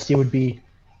university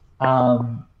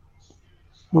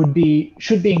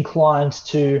should be inclined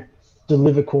to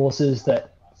deliver courses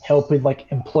that help with like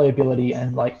employability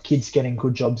and like kids getting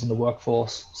good jobs in the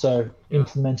workforce. So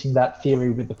implementing that theory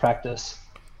with the practice.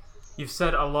 You've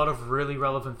said a lot of really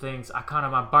relevant things.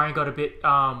 My brain got a bit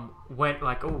went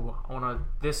like, oh, I want to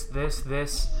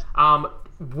this.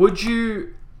 Would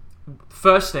you,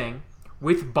 first thing,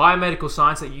 with biomedical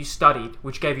science that you studied,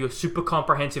 which gave you a super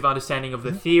comprehensive understanding of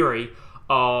the theory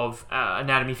of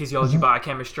anatomy, physiology,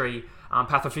 biochemistry,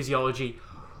 pathophysiology,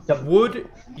 would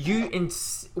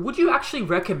you actually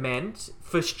recommend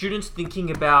for students thinking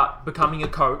about becoming a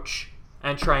coach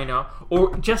and trainer,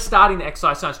 or just starting the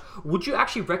exercise science, would you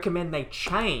actually recommend they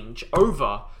change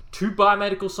over to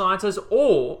biomedical sciences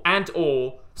or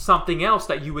something else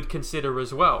that you would consider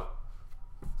as well?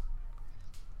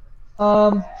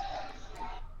 I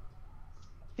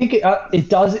think it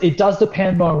does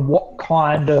depend on what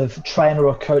kind of trainer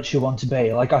or coach you want to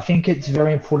be. Like I think it's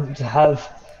very important to have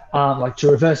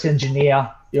to reverse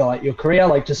engineer your career,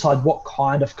 like decide what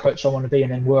kind of coach I want to be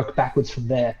and then work backwards from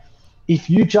there.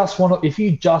 If you just want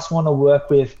to work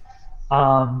with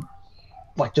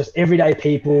just everyday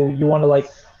people, you want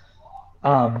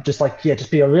to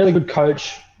just be a really good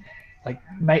coach,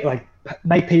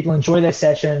 make people enjoy their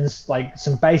sessions, like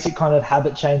some basic kind of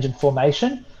habit change and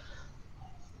formation,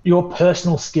 your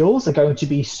personal skills are going to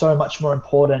be so much more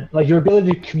important. Like your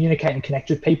ability to communicate and connect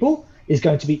with people is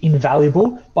going to be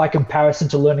invaluable by comparison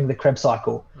to learning the Krebs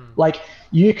cycle. Like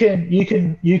you can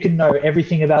know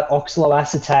everything about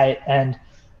oxaloacetate and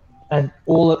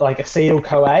all like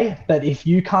acetyl-CoA, but if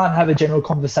you can't have a general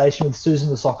conversation with Susan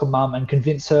the soccer mum and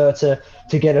convince her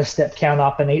to get her step count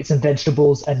up and eat some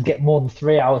vegetables and get more than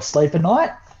 3 hours sleep a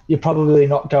night, you're probably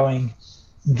not going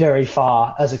very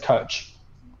far as a coach.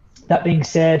 That being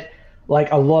said,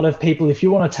 like a lot of people, if you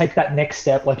want to take that next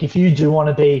step, like if you do want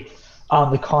to be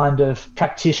the kind of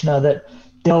practitioner that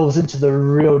delves into the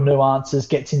real nuances,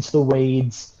 gets into the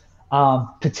weeds,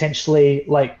 potentially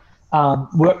works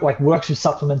with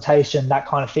supplementation, that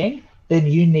kind of thing, then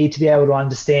you need to be able to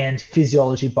understand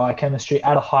physiology, biochemistry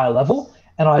at a higher level.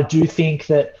 And I do think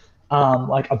that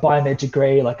like a biomed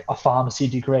degree, like a pharmacy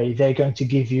degree, they're going to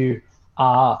give you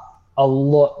a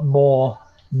lot more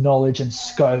knowledge and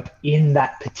scope in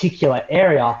that particular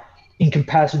area in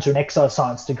comparison to an exercise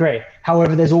science degree.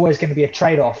 However, there's always going to be a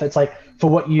trade-off. It's like for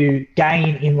what you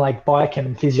gain in like biochem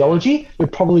and physiology, you're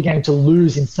probably going to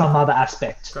lose in some other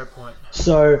aspect. Great point.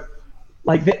 So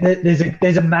like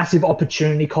there's a massive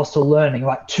opportunity cost to learning.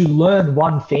 Like to learn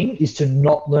one thing is to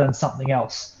not learn something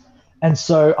else. And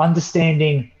so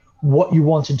understanding what you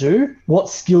want to do, what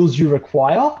skills you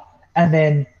require, and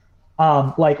then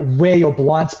like where your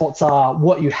blind spots are,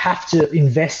 what you have to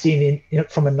invest in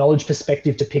from a knowledge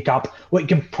perspective to pick up, what you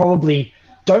can probably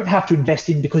don't have to invest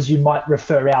in because you might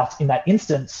refer out in that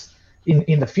instance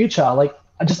in the future. Like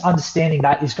just understanding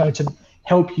that is going to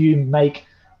help you make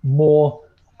more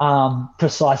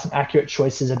precise and accurate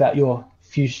choices about your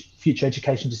future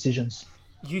education decisions.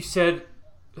 You said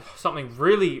something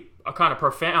really kind of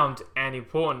profound and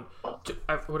important.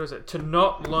 What is it? To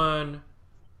learn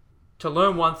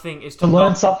one thing is to learn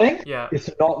not, something. Yeah. Is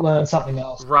to not learn something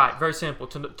else. Right. Very simple.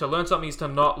 To learn something is to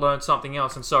not learn something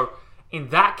else. And so, in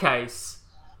that case,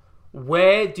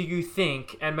 where do you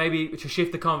think, and maybe to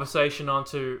shift the conversation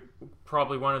onto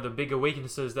probably one of the bigger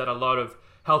weaknesses that a lot of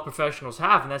health professionals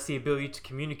have, and that's the ability to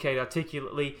communicate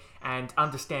articulately and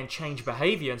understand change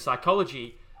behavior and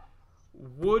psychology,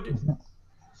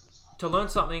 to learn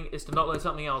something is to not learn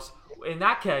something else. In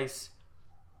that case,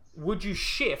 would you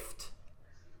shift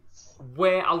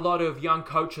where a lot of young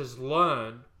coaches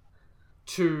learn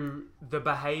to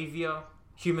the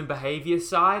human behavior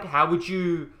side? How would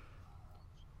you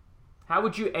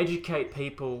educate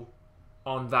people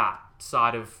on that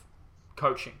side of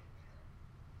coaching?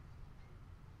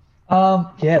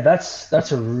 Yeah,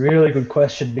 that's a really good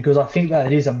question, because I think that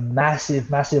it is a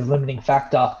massive limiting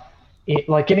factor.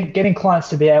 Like getting clients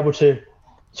to be able to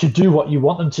do what you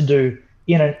want them to do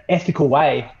in an ethical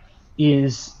way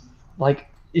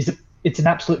it's an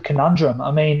absolute conundrum. I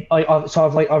mean, I've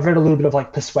read a little bit of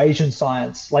like persuasion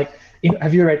science. Like,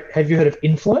 have you heard of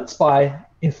Influence by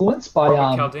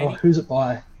Cialdini? who's it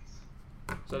by? Is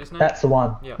that his name? That's the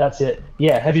one. Yeah. That's it.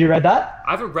 Yeah. Have you read that?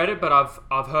 I haven't read it, but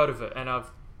I've heard of it and I've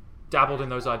dabbled in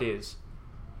those ideas.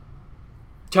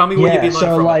 Tell me what you've been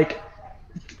learning from it.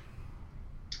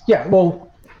 Yeah,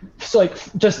 well, so like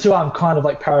just to kind of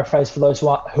like paraphrase for those who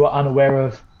are unaware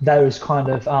of those kind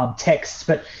of texts,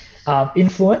 but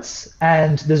influence,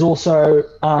 and there's also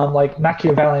like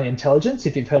Machiavellian intelligence.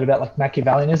 If you've heard about like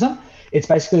Machiavellianism, it's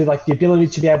basically like the ability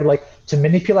to be able to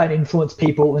manipulate and influence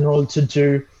people in order to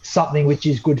do something which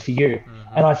is good for you.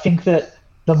 Mm-hmm. And I think that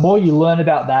the more you learn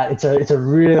about that, it's a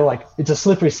real it's a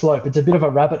slippery slope. It's a bit of a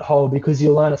rabbit hole, because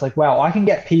you learn it's like, wow, I can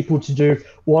get people to do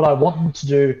what I want them to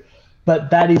do.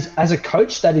 But that is, as a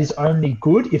coach, that is only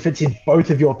good if it's in both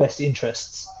of your best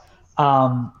interests.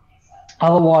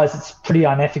 Otherwise, it's pretty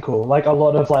unethical. Like a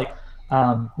lot of like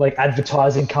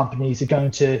advertising companies are going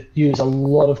to use a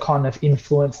lot of kind of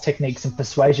influence techniques and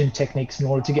persuasion techniques in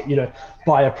order to get you to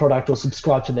buy a product or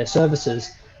subscribe to their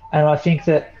services. And I think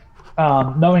that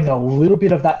knowing a little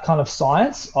bit of that kind of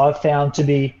science, I've found to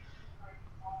be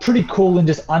pretty cool in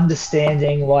just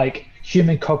understanding like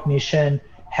human cognition,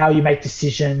 how you make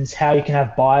decisions, how you can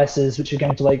have biases which are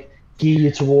going to like gear you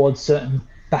towards certain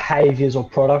behaviors or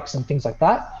products and things like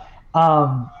that.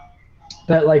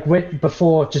 But like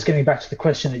before, just getting back to the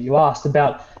question that you asked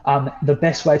about the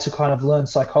best way to kind of learn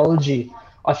psychology,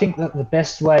 I think that the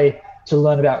best way to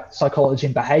learn about psychology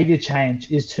and behavior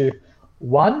change is to,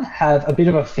 one, have a bit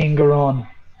of a finger on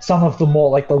some of the more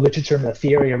like the literature and the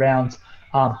theory around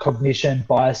cognition,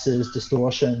 biases,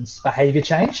 distortions, behavior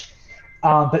change.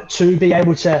 But two, be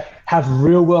able to have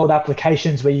real world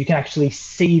applications where you can actually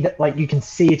see that, like you can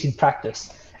see it in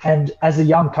practice. And as a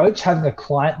young coach, having a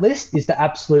client list is the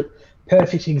absolute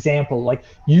perfect example. Like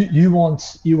you want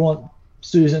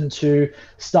Susan to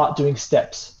start doing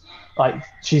steps. Like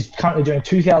she's currently doing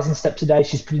 2,000 steps a day.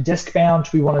 She's pretty desk bound.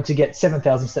 We wanted to get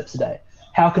 7,000 steps a day.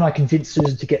 How can I convince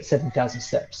Susan to get 7,000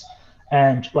 steps?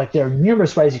 And like there are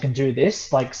numerous ways you can do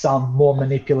this, like some more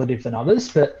manipulative than others,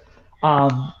 but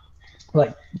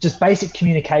like just basic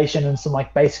communication and some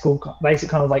like basic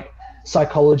kind of like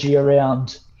psychology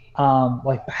around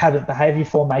like behavior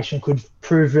formation could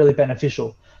prove really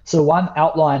beneficial. So one,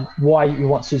 outline why you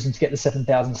want Susan to get the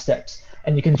 7,000 steps.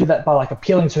 And you can do that by like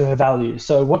appealing to her values.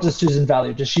 So what does Susan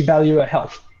value? Does she value her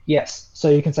health? Yes. So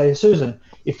you can say, Susan,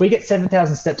 if we get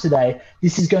 7,000 steps a day,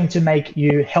 this is going to make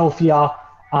you healthier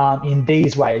in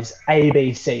these ways, A,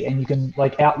 B, C. And you can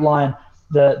like outline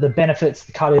the benefits,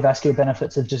 the cardiovascular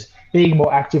benefits of just being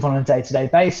more active on a day-to-day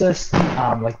basis,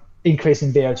 like increase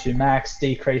in VO2 max,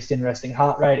 decrease in resting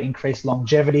heart rate, increased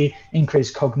longevity,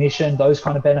 increased cognition, those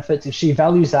kind of benefits. If she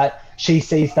values that, she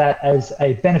sees that as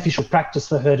a beneficial practice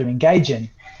for her to engage in.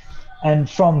 And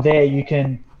from there, you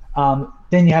can,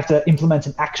 then you have to implement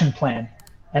an action plan.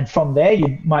 And from there,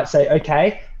 you might say,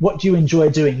 okay, what do you enjoy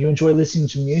doing? You enjoy listening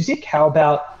to music? How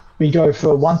about we go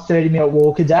for a 30-minute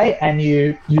walk a day and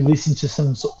you listen to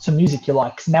some music you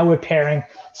like? So now we're pairing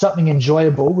something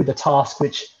enjoyable with a task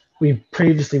which we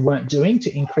previously weren't doing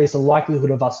to increase the likelihood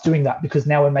of us doing that, because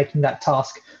now we're making that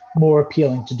task more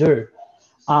appealing to do.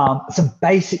 Some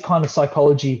basic kind of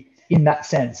psychology in that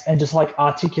sense, and just like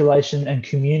articulation and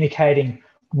communicating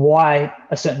why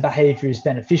a certain behavior is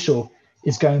beneficial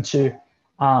is going to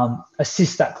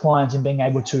assist that client in being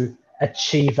able to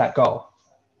achieve that goal.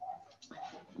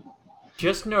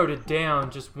 just noted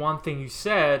down just one thing you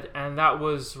said, and that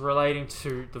was relating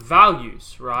to the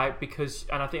values, right?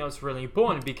 And I think that's really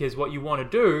important, because what you want to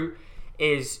do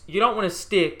is you don't want to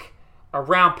stick a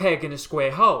round peg in a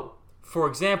square hole. For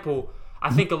example, I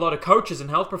think a lot of coaches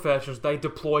and health professionals, they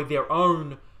deploy their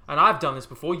own, and I've done this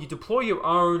before, you deploy your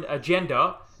own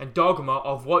agenda and dogma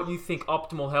of what you think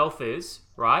optimal health is,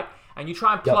 right? And you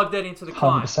try and plug that into the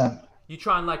client. 100%. You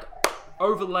try and like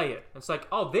overlay it. It's like,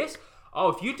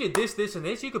 if you did this, this, and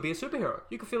this, you could be a superhero.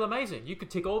 You could feel amazing. You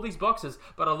could tick all these boxes.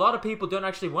 But a lot of people don't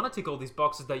actually want to tick all these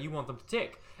boxes that you want them to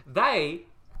tick. They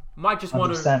might just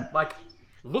want to like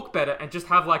look better and just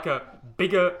have like a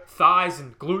bigger thighs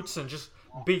and glutes and just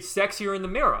be sexier in the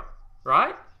mirror,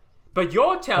 right? But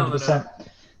you're telling 100%. Them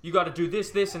you got to do this,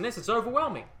 this, and this. It's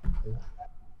overwhelming.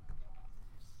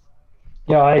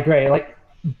 Yeah, I agree. Like,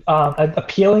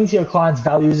 appealing to your clients'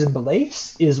 values and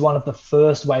beliefs is one of the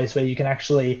first ways where you can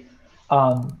actually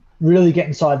really get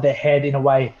inside their head in a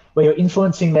way where you're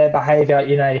influencing their behavior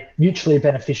in a mutually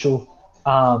beneficial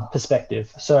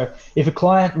perspective. So if a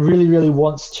client really, really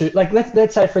wants to, like,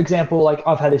 let's say, for example, like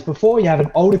I've had this before, you have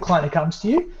an older client who comes to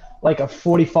you, like a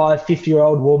 45,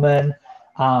 50-year-old woman,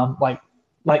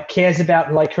 like cares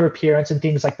about like her appearance and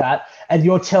things like that. And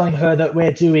you're telling her that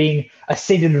we're doing a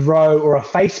seated row or a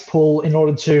face pull in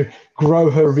order to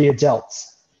grow her rear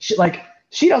delts.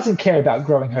 She doesn't care about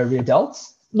growing her rear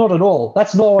delts. Not at all.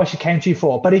 That's not what she came to you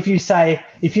for. But if you say,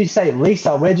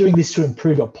 Lisa, we're doing this to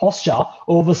improve your posture,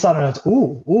 all of a sudden it's,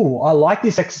 I like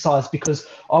this exercise because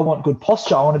I want good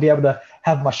posture. I want to be able to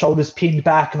have my shoulders pinned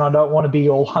back and I don't want to be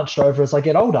all hunched over as I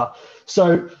get older.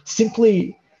 So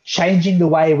simply changing the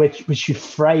way which you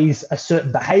phrase a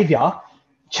certain behavior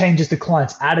changes the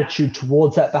client's attitude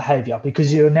towards that behavior,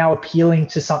 because you're now appealing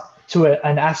to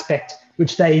an aspect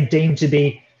which they deem to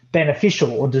be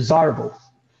beneficial or desirable.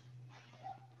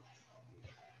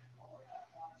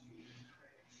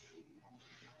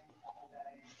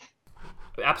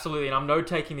 Absolutely, and I'm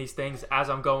note-taking these things as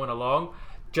I'm going along,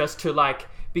 just to like,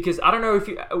 because I don't know if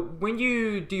when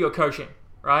you do your coaching,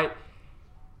 right?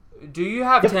 Do you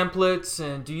have templates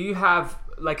and do you have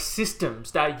like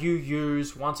systems that you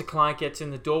use once a client gets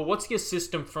in the door? What's your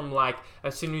system from like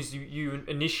as soon as you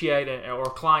initiate or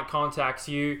a client contacts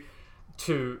you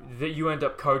to that you end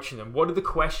up coaching them? What are the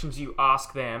questions you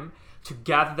ask them to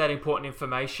gather that important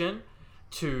information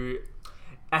to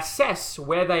assess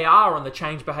where they are on the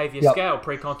change behavior scale,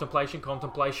 pre-contemplation,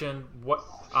 contemplation,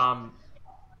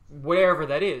 wherever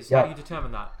that is? How do you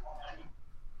determine that?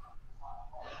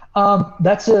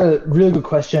 That's a really good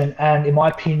question, and in my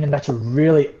opinion, that's a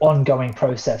really ongoing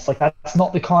process. Like, that's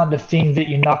not the kind of thing that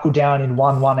you knuckle down in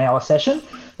one hour session.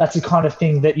 That's the kind of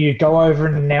thing that you go over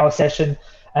in an hour session,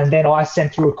 and then I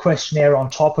send through a questionnaire on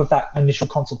top of that initial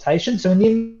consultation. So in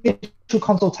the initial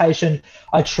consultation,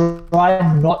 I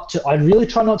really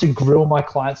try not to grill my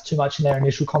clients too much in their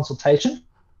initial consultation.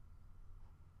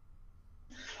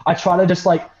 I try to just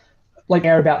like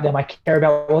care about them. I care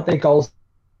about what their goals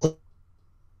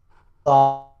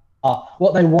are,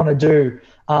 what they want to do,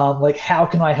 like how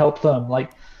can I help them,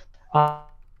 like how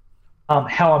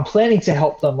I'm planning to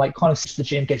help them, like kind of switch the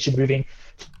gym, get you moving.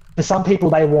 For some people,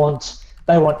 they want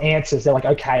answers. They're like,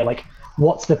 okay, like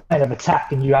what's the plan of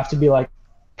attack? And you have to be like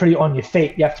pretty on your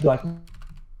feet. You have to be like,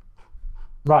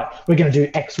 right, we're going to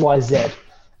do X, Y, Z,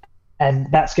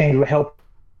 and that's going to help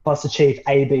us achieve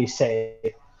A, B, C.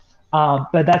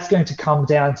 But that's going to come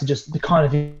down to just the kind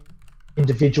of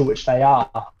individual which they are.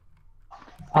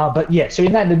 But yeah, so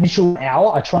in that initial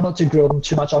hour, I try not to grill them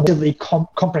too much. I'm really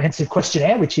comprehensive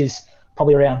questionnaire, which is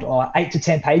probably around 8 to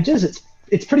 10 pages.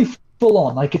 It's pretty full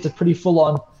on. Like, it's a pretty full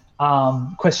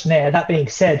on questionnaire. That being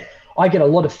said, I get a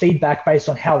lot of feedback based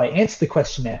on how they answer the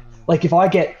questionnaire. Like, if I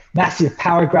get massive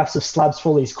paragraphs of slabs for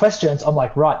all these questions, I'm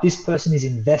like, right, this person is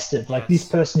invested. Like, this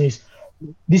person is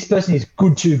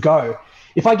good to go.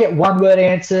 If I get one-word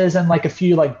answers and like a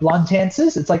few like blunt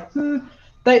answers, it's like,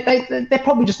 they're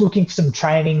probably just looking for some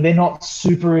training. They're not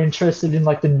super interested in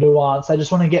like the nuance. They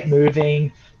just want to get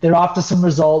moving. They're after some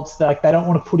results. They don't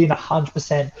want to put in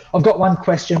 100%. I've got one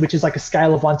question, which is like a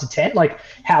scale of 1 to 10, like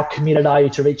how committed are you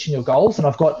to reaching your goals? And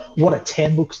I've got what a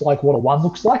 10 looks like, what a 1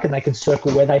 looks like, and they can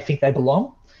circle where they think they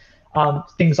belong,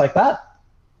 things like that.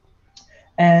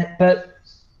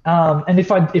 And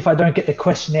if I don't get the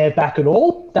questionnaire back at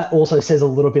all, that also says a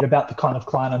little bit about the kind of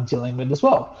client I'm dealing with as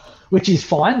well, which is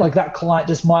fine. Like, that client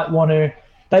just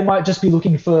they might just be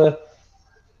looking for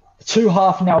 2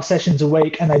 half-an-hour sessions a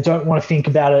week, and they don't want to think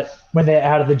about it when they're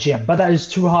out of the gym. But those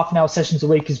 2 half-an-hour sessions a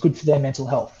week is good for their mental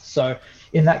health. So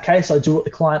in that case, I do what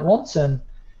the client wants, and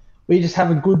we just have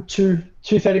a good two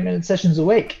 30-minute sessions a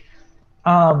week.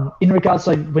 in regards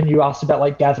to like when you asked about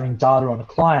like gathering data on a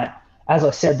client, as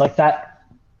I said, like that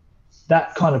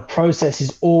kind of process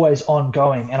is always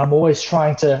ongoing, and I'm always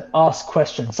trying to ask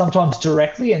questions, sometimes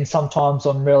directly and sometimes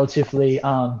on relatively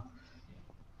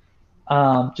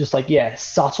just like, yeah,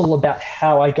 subtle about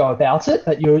how I go about it.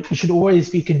 But you should always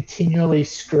be continually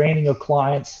screening your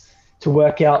clients to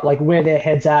work out like where their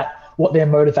head's at, what their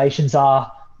motivations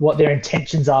are, what their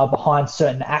intentions are behind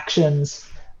certain actions.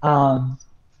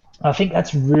 I think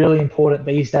that's really important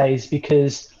these days,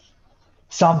 because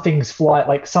some things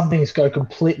some things go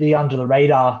completely under the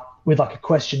radar with like a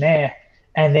questionnaire,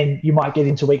 and then you might get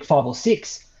into week 5 or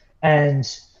 6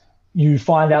 and you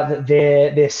find out that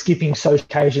they're skipping social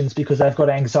occasions because they've got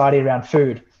anxiety around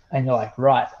food, and you're like,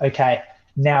 right, okay,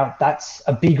 now that's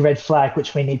a big red flag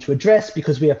which we need to address,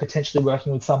 because we are potentially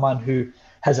working with someone who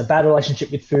has a bad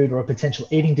relationship with food or a potential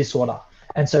eating disorder.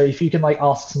 And so if you can like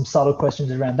ask some subtle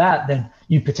questions around that, then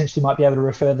you potentially might be able to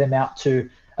refer them out to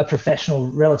a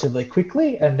professional relatively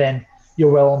quickly, and then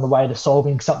you're well on the way to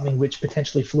solving something which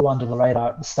potentially flew under the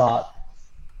radar at the start.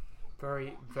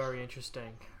 Very, very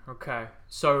interesting. Okay.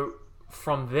 So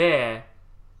from there,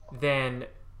 then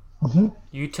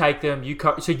you take them,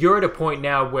 so you're at a point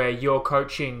now where you're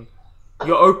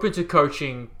open to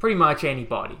coaching pretty much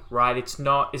anybody, right? It's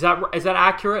not, is that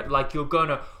accurate? Like you're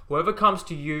gonna, whoever comes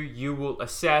to you, you will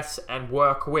assess and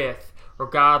work with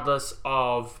regardless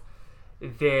of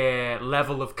their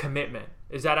level of commitment.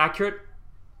 Is that accurate?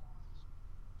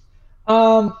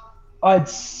 I'd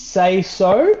say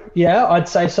so. Yeah, I'd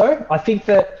say so. I think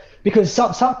that because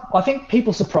I think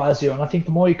people surprise you, and I think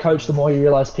the more you coach, the more you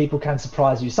realize people can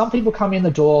surprise you. Some people come in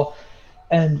the door,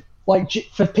 and like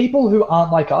for people who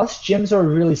aren't like us, gyms are a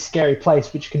really scary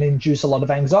place, which can induce a lot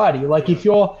of anxiety. Like if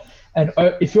you're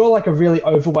like a really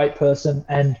overweight person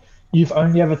and you've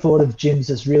only ever thought of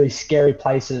gyms as really scary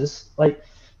places, like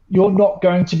you're not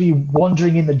going to be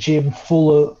wandering in the gym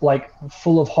full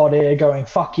of hot air going,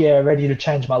 fuck yeah, ready to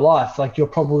change my life. Like you're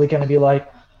probably going to be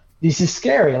like, this is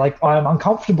scary. Like I'm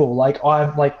uncomfortable.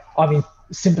 I'm in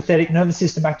sympathetic nervous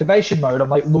system activation mode. I'm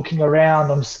like looking around.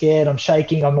 I'm scared. I'm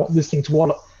shaking. I'm not listening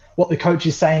to what the coach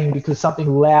is saying because something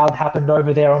loud happened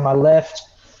over there on my left.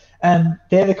 And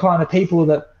they're the kind of people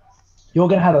that you're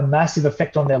going to have a massive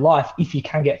effect on their life if you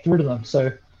can get through to them.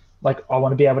 So like I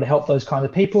want to be able to help those kind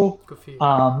of people,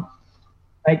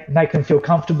 make them feel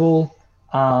comfortable.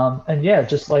 And yeah,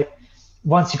 just like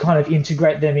once you kind of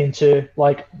integrate them into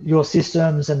like your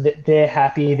systems and they're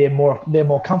happy, they're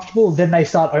more comfortable, then they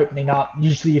start opening up.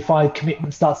 Usually you find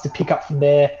commitment starts to pick up from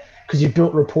there because you've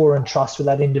built rapport and trust with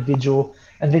that individual,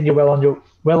 and then you're well on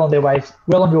your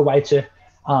way to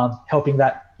helping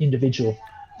that individual.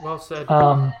 Well said.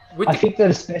 I think that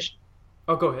especially.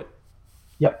 Oh, go ahead.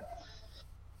 Yep.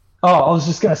 Oh, I was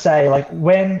just going to say, like,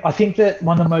 I think that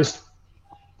one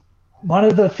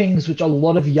of the things which a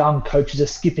lot of young coaches are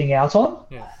skipping out on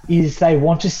is they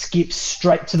want to skip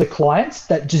straight to the clients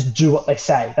that just do what they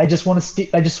say. They just want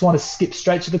to skip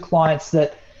straight to the clients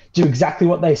that do exactly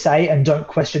what they say and don't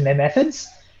question their methods.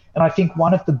 And I think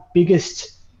one of the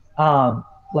biggest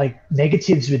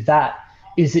negatives with that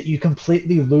is that you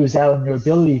completely lose out on your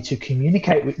ability to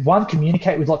communicate with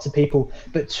lots of people,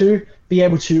 but two, be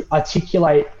able to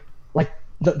articulate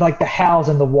the hows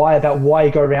and the why about why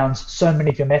you go around so many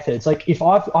of your methods. Like if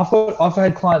I've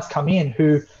had clients come in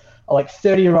who are like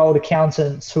 30-year-old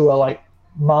accountants who are like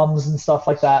mums and stuff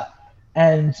like that,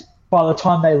 and by the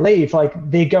time they leave, like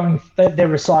they're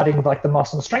reciting like the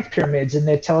muscle and strength pyramids, and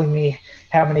they're telling me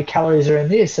how many calories are in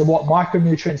this and what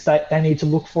micronutrients they need to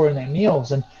look for in their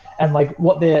meals, and like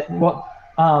what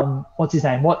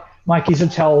Mike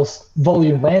Isotel's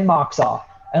volume landmarks are.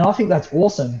 And I think that's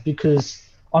awesome because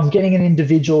I'm getting an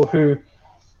individual who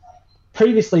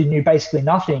previously knew basically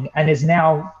nothing and is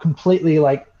now completely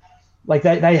like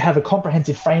they have a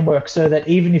comprehensive framework, so that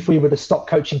even if we were to stop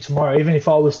coaching tomorrow, even if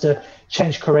I was to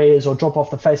change careers or drop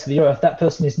off the face of the earth, that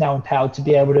person is now empowered to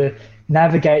be able to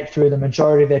navigate through the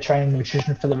majority of their training and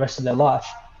nutrition for the rest of their life.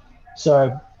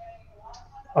 So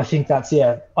I think that's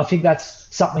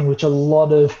something which a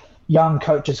lot of young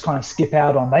coaches kind of skip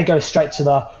out on. They go straight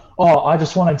to I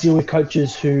just want to deal with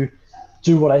coaches who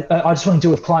do what I just want to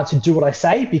deal with clients who do what I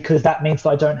say, because that means that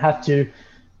I don't have to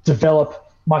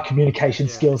develop my communication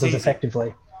skills as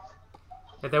effectively.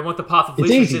 They want the path of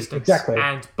least resistance. Exactly.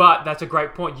 But that's a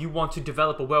great point. You want to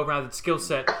develop a well-rounded skill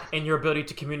set in your ability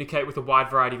to communicate with a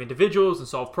wide variety of individuals and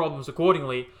solve problems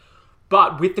accordingly.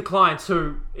 But with the clients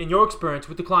who, in your experience,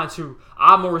 with the clients who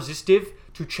are more resistive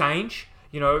to change,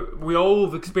 we all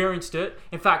have experienced it.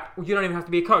 In fact, you don't even have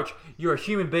to be a coach. You're a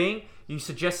human being. You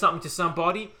suggest something to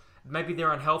somebody. Maybe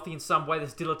they're unhealthy in some way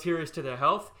that's deleterious to their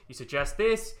health. You suggest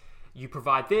this. you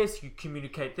provide this, you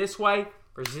communicate this way,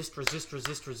 resist.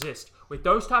 With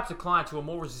those types of clients who are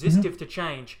more resistive to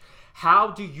change,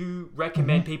 how do you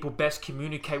recommend people best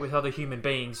communicate with other human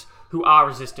beings who are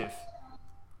resistive?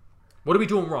 What are we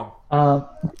doing wrong?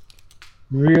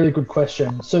 Really good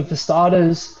question. So for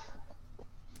starters,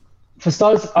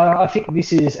 I think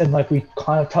this is, and like we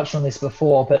kind of touched on this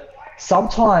before, but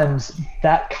sometimes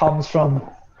that comes from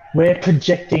we're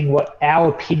projecting what our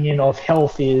opinion of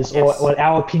health is, or what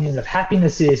our opinion of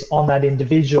happiness is on that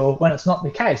individual, when it's not the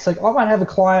case. Like I might have a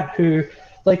client who,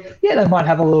 like, yeah, they might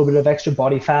have a little bit of extra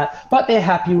body fat, but they're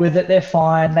happy with it. They're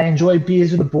fine. They enjoy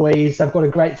beers with the boys. They've got a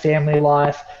great family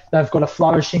life. They've got a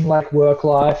flourishing like work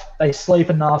life. They sleep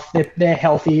enough. They're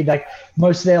healthy. Like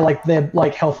most of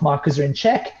their health markers are in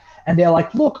check. And they're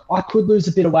like, look, I could lose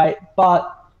a bit of weight,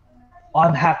 but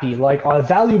I'm happy. Like I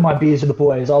value my beers with the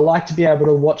boys. I like to be able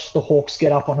to watch the Hawks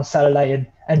get up on a Saturday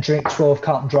and drink 12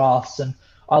 carton drafts. And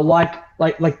I like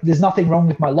there's nothing wrong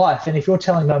with my life. And if you're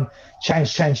telling them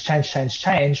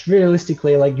change,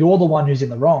 realistically, like you're the one who's in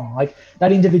the wrong. Like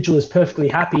that individual is perfectly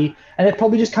happy and they're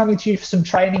probably just coming to you for some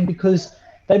training because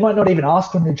they might not even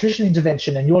ask for a nutrition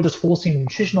intervention, and you're just forcing a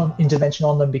nutritional intervention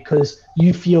on them because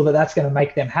you feel that that's going to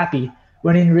make them happy.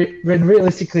 When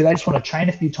realistically, they just want to train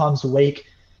a few times a week,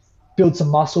 build some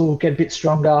muscle, get a bit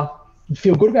stronger, and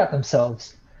feel good about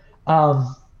themselves.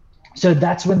 So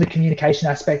that's when the communication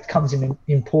aspect becomes really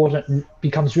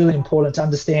important to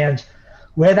understand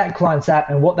where that client's at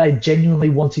and what they genuinely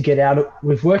want to get out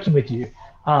with working with you.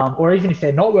 Or even if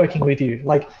they're not working with you,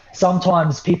 like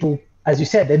sometimes people, as you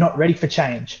said, they're not ready for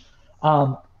change.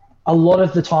 A lot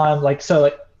of the time,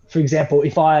 for example,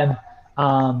 if I'm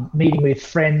meeting with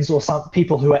friends or some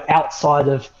people who are outside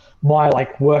of my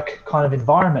work kind of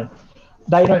environment,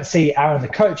 they don't see Aaron the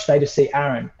coach, they just see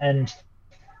Aaron, and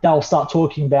they'll start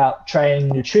talking about training,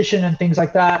 nutrition and things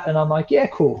like that. And I'm like, yeah,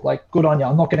 cool. Like, good on you.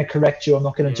 I'm not going to correct you. I'm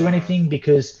not going to do anything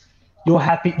because you're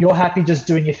happy just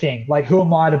doing your thing. Like, who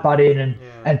am I to butt in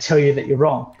and tell you that you're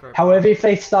wrong? Correct. However, if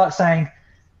they start saying,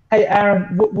 hey, Aaron,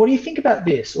 what do you think about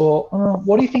this? Or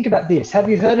what do you think about this? Have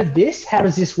you heard of this? How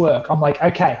does this work? I'm like,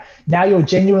 okay, now you're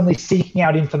genuinely seeking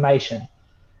out information.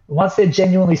 Once they're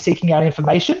genuinely seeking out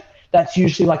information, that's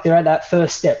usually like they're at that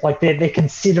first step. Like they're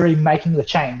considering making the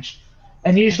change.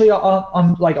 And usually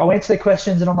I'll answer their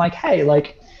questions and I'm like, hey,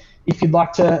 like if you'd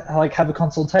like to have a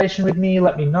consultation with me,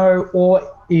 let me know.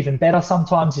 Or even better,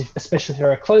 sometimes, especially if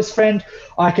you're a close friend,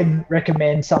 I can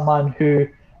recommend someone who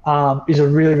is a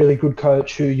really, really good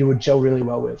coach who you would gel really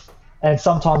well with. And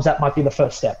sometimes that might be the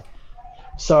first step.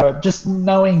 So just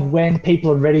knowing when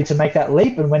people are ready to make that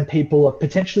leap and when people are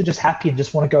potentially just happy and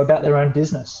just want to go about their own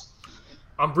business.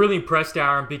 I'm really impressed,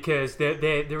 Aaron, because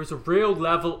there is a real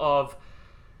level of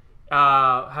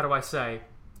how do I say,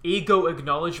 ego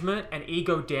acknowledgement and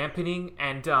ego dampening,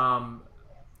 and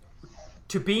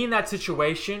to be in that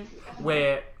situation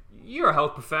where you're a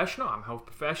health professional, I'm a health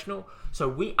professional, so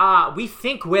we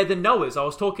think we're the knowers. I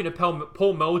was talking to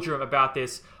Paul Meldrum about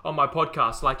this on my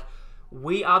podcast. Like,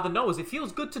 we are the knowers. It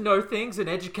feels good to know things and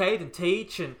educate and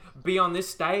teach and be on this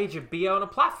stage and be on a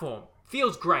platform.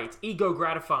 Feels great, ego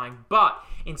gratifying. But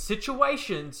in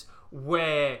situations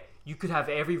where you could have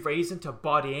every reason to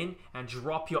butt in and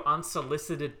drop your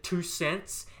unsolicited 2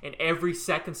 cents in every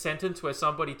second sentence where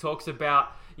somebody talks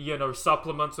about,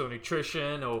 supplements or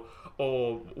nutrition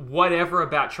or whatever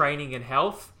about training and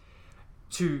health,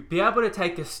 to be able to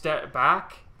take a step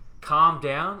back, calm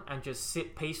down, and just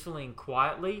sit peacefully and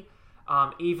quietly,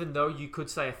 even though you could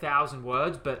say 1,000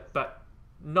 words, but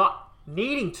not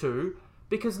needing to,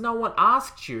 because no one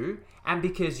asked you, and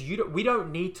because we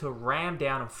don't need to ram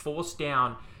down and force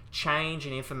down change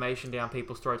and information down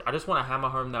people's throats. I just want to hammer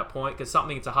home that point, because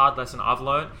it's a hard lesson I've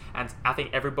learned, and I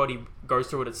think everybody goes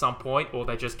through it at some point, or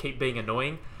they just keep being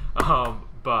annoying.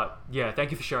 But yeah,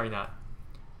 thank you for sharing that.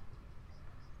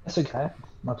 That's okay.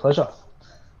 My pleasure.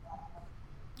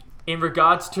 In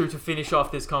regards to finish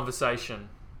off this conversation,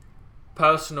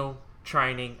 personal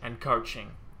training and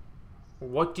coaching,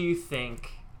 what do you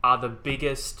think are the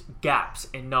biggest gaps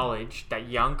in knowledge that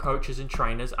young coaches and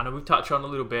trainers, I know we've touched on a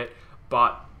little bit,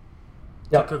 but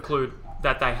to conclude,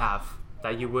 that they have,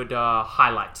 that you would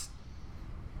highlight?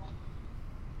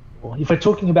 If we're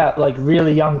talking about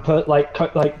really young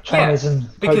trainers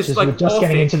and coaches who are just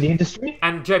getting into the industry,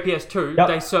 and JPS too,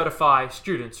 they certify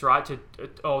students, right? They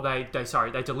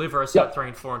deliver a Cert 3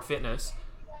 and 4 in fitness.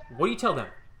 What do you tell them?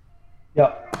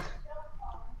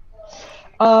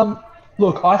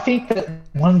 Look, I think that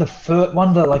one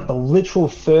of the literal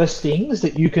first things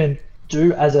that you can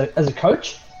do as a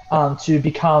coach to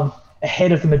become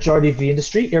ahead of the majority of the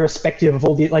industry, irrespective of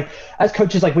all the, like, as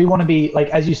coaches, like, we want to be, like,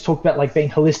 as you talked about, like, being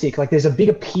holistic, like, there's a big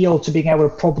appeal to being able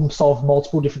to problem solve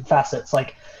multiple different facets,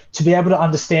 like, to be able to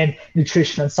understand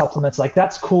nutrition and supplements. Like,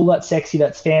 that's cool, that's sexy,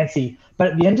 that's fancy. But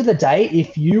at the end of the day,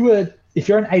 if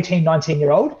you're an 18,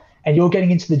 19-year-old and you're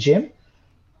getting into the gym,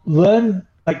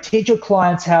 teach your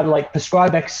clients how to, like,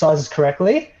 prescribe exercises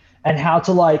correctly and how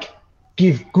to, like,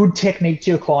 give good technique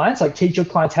to your clients, like, teach your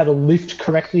clients how to lift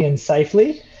correctly and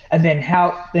safely, and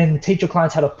then teach your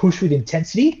clients how to push with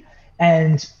intensity,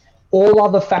 and all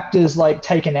other factors, like,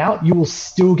 taken out, you will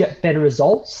still get better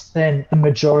results than the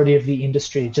majority of the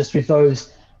industry, just with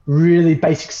those really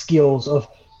basic skills of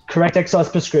correct exercise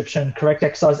prescription, correct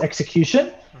exercise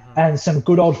execution, and some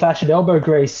good old-fashioned elbow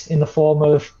grease in the form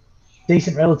of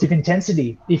decent relative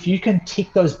intensity. If you can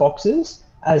tick those boxes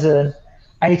as an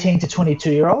 18 to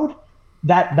 22-year-old,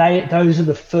 those are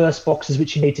the first boxes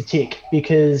which you need to tick,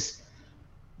 because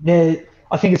I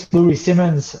think it's Louis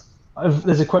Simmons.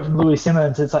 There's a quote from Louis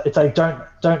Simmons. It's like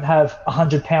don't have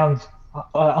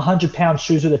 100-pound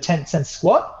shoes with a 10-cent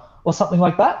squat or something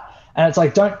like that. And it's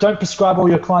like don't prescribe all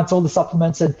your clients all the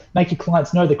supplements and make your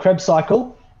clients know the Krebs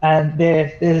cycle, and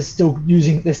they're still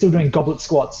doing goblet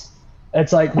squats.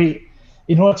 It's like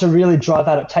in order to really drive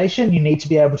adaptation, you need to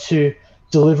be able to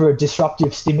deliver a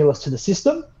disruptive stimulus to the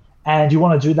system, and you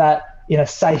want to do that in a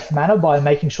safe manner by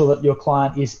making sure that your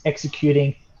client is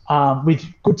executing with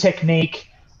good technique,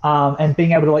 and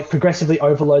being able to, like, progressively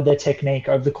overload their technique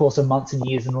over the course of months and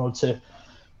years in order to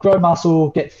grow muscle,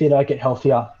 get fitter, get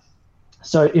healthier.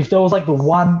 So if there was, like, the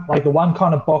one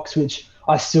kind of box which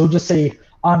I still just see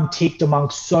unticked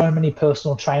among so many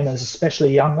personal trainers,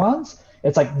 especially young ones,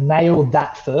 it's like, nail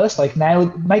that first. Like,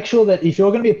 make sure that if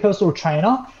you're going to be a personal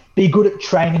trainer, be good at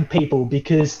training people,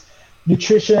 because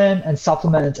nutrition and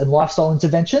supplements and lifestyle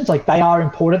interventions, like, they are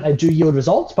important, they do yield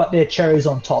results, but they're cherries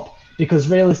on top. Because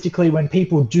realistically, when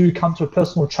people do come to a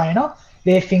personal trainer,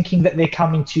 they're thinking that they're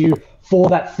coming to you for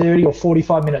that 30 or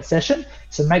 45-minute session.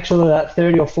 So make sure that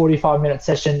 30 or 45-minute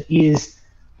session is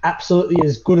absolutely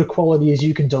as good a quality as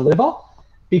you can deliver.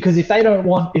 Because if they don't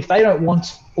want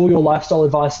all your lifestyle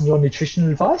advice and your nutrition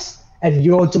advice, and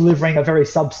you're delivering a very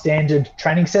substandard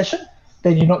training session,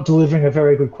 then you're not delivering a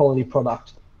very good quality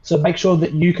product. So make sure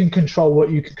that you can control what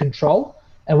you can control,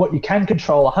 and what you can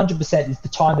control 100% is the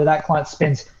time that client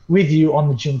spends with you on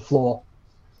the gym floor.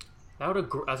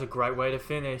 That's a great way to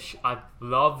finish. I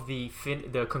love the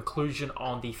conclusion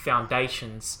on the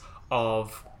foundations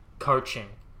of coaching.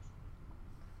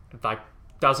 Like,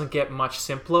 doesn't get much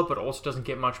simpler, but also doesn't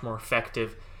get much more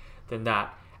effective than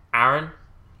that. Aaron,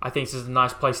 I think this is a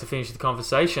nice place to finish the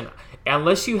conversation.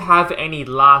 Unless you have any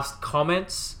last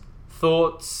comments,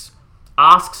 thoughts,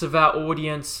 asks of our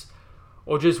audience,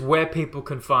 or just where people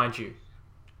can find you.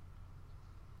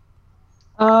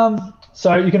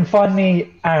 So you can find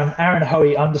me Aaron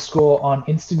Hoey _ on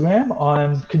Instagram.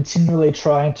 I'm continually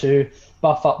trying to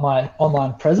buff up my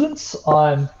online presence.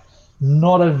 I'm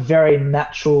not a very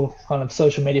natural kind of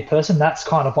social media person. That's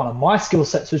kind of one of my skill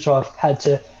sets, which I've had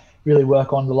to really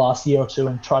work on the last year or two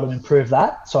and try to improve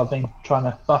that. So I've been trying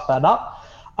to buff that up.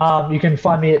 You can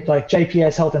find me at, like,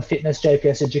 JPS Health and Fitness,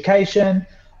 JPS Education.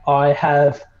 I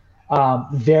have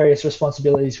various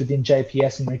responsibilities within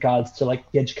JPS in regards to,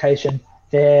 like, the education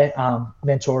there,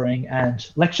 mentoring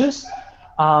and lectures.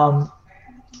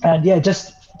 And yeah,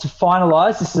 just to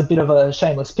finalize, this is a bit of a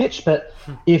shameless pitch, but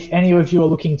if any of you are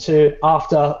looking to,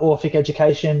 after Orphic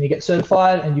education, you get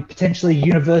certified and you potentially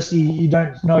university, you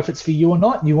don't know if it's for you or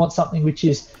not, you want something which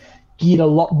is geared a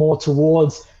lot more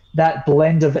towards that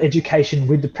blend of education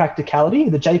with the practicality,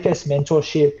 the JPS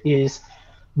mentorship is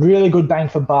really good bang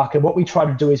for buck. And what we try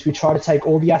to do is we try to take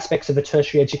all the aspects of a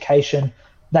tertiary education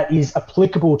that is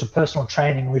applicable to personal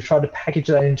training. We've tried to package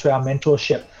that into our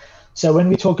mentorship. So when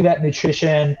we talk about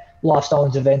nutrition, lifestyle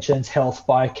interventions, health,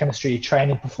 biochemistry,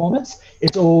 training, performance,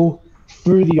 it's all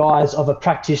through the eyes of a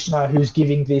practitioner who's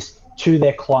giving this to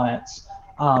their clients.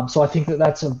 So I think that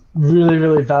that's a really,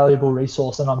 really valuable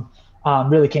resource, and I'm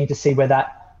really keen to see where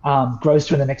that grows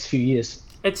to in the next few years.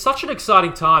 It's such an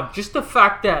exciting time. Just the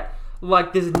fact that,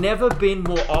 like, there's never been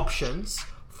more options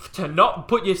to not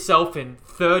put yourself in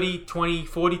 $30,000, $20,000,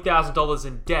 $40,000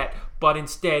 in debt, but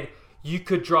instead you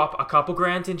could drop a couple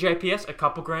grand in JPS, a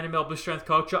couple grand in Melbourne Strength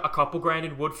Culture, a couple grand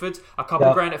in Woodfords, a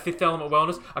couple grand at Fifth Element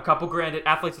Wellness, a couple grand at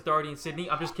Athletes Authority in Sydney.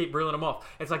 I just keep reeling them off.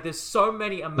 It's like there's so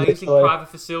many amazing private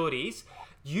facilities.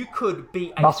 You could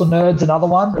be Muscle Nerds, another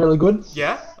one, really good.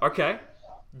 Yeah. Okay.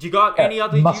 Do you got any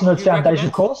other Muscle Nerds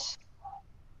Foundation course?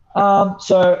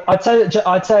 So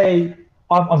I'd say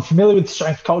I'm familiar with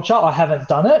Strength Culture. I haven't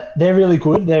done it. They're really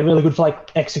good. They're really good for,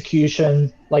 like,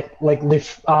 execution, like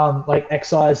lift, like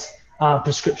exercise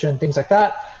prescription, things like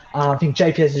that. I think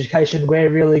JPS Education, we're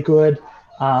really good.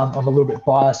 I'm a little bit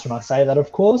biased when I say that,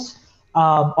 of course.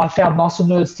 I found Muscle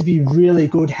Nerds to be really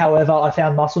good. However, I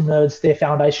found Muscle Nerds, their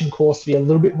foundation course, to be a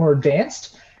little bit more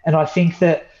advanced. And I think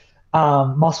that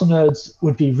Muscle Nerds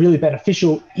would be really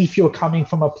beneficial if you're coming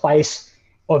from a place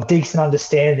of decent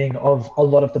understanding of a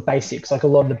lot of the basics, like a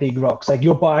lot of the big rocks. Like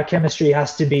your biochemistry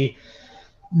has to be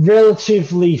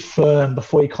relatively firm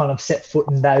before you kind of set foot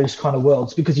in those kind of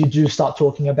worlds, because you do start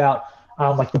talking about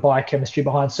like the biochemistry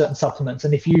behind certain supplements.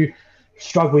 And if you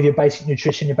struggle with your basic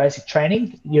nutrition, your basic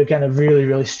training, you're going to really,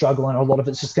 really struggle, and a lot of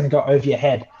it's just going to go over your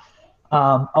head.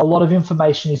 A lot of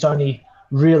information is only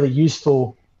really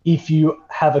useful if you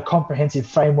have a comprehensive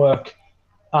framework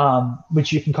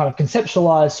which you can kind of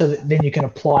conceptualize, so that then you can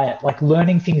apply it. Like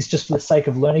learning things just for the sake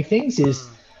of learning things is,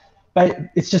 but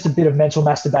it's just a bit of mental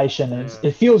masturbation, and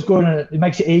it feels good, and it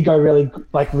makes your ego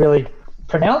really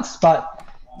pronounced, but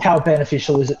how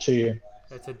beneficial is it to you?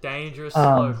 It's a dangerous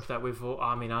slope that we've all,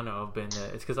 I mean, I know I've been there.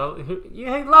 It's because you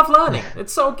love learning.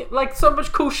 It's so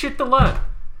much cool shit to learn.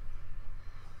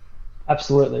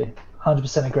 Absolutely.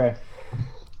 100% agree.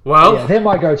 Well, yeah, they're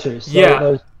my go-tos.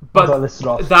 So but I listed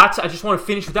off. I just want to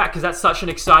finish with that, because that's such an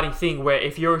exciting thing where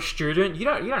if you're a student, you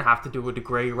don't have to do a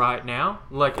degree right now.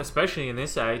 Like, especially in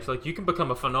this age, like you can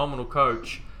become a phenomenal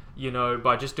coach,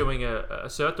 by just doing a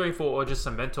Cert 3 and 4 or just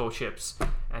some mentorships,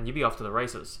 and you'd be off to the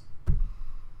races.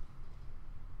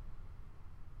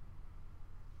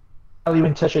 Value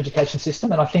in tertiary education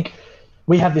system, and I think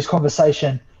we have this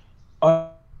conversation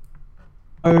over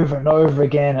and over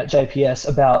again at JPS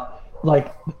about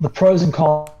like the pros and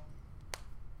cons,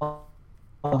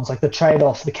 like the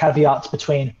trade-offs, the caveats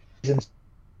between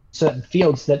certain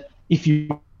fields, that if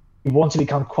you want to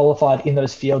become qualified in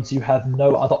those fields, you have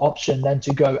no other option than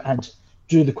to go and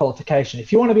do the qualification.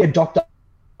 If you want to be a doctor,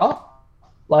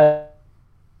 like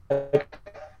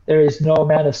there is no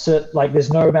amount of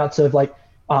there's no amounts of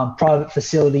private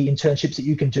facility internships that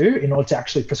you can do in order to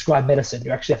actually prescribe medicine.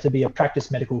 You actually have to be a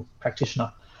medical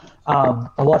practitioner,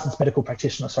 a licensed medical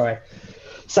practitioner, sorry.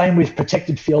 Same with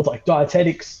protected fields like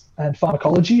dietetics and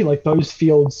pharmacology. Like those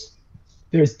fields,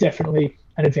 there is definitely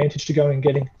an advantage to going and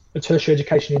getting a tertiary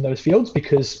education in those fields,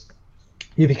 because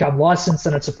you become licensed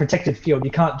and it's a protected field.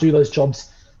 You can't do those jobs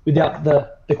without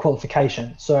the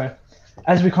qualification. So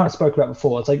as we kind of spoke about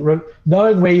before, it's like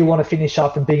knowing where you want to finish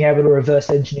up and being able to reverse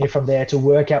engineer from there to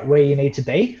work out where you need to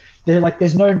be.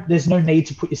 There's no need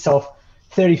to put yourself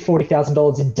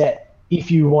 $30,000-$40,000 in debt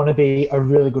if you want to be a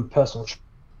really good personal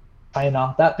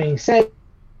trainer. That being said,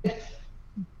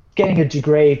 getting a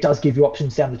degree does give you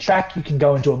options down the track. You can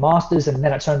go and do a master's, and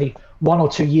then it's only 1 or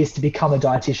 2 years to become a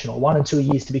dietitian, or 1 or 2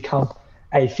 years to become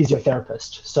a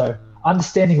physiotherapist. So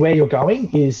understanding where you're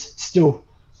going is still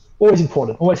always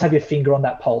important. Always have your finger on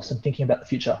that pulse and thinking about the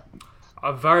future.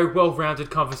 A very well-rounded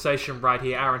conversation right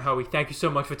here, Aaron Hoey. Thank you so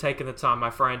much for taking the time,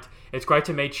 my friend. It's great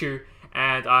to meet you,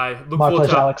 and I look forward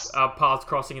to our paths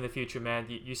crossing in the future, man.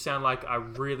 You sound like a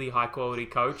really high-quality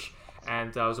coach,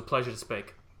 and it was a pleasure to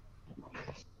speak.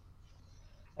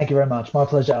 Thank you very much. My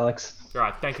pleasure, Alex. All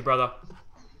right. Thank you, brother.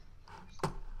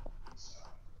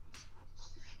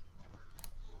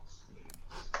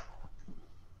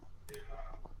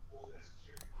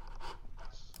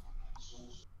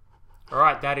 All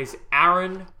right, that is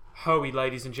Aaron Hoey,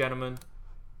 ladies and gentlemen,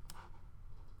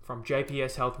 from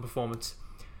JPS Health and Performance.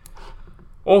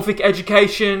 Orphic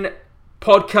Education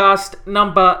podcast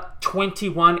number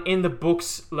 21 in the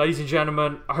books, ladies and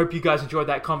gentlemen. I hope you guys enjoyed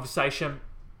that conversation.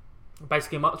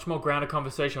 Basically, a much more grounded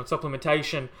conversation on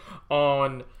supplementation,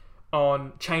 on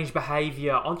change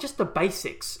behavior, on just the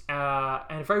basics,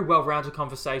 and a very well-rounded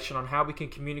conversation on how we can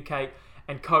communicate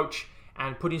and coach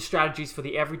and put in strategies for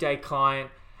the everyday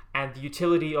client, and the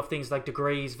utility of things like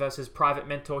degrees versus private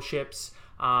mentorships,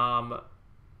 and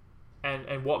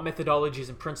what methodologies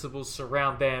and principles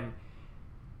surround them.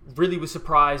 Really was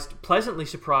pleasantly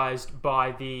surprised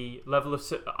by the level of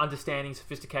understanding,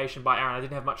 sophistication by Aaron. I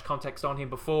didn't have much context on him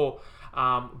before,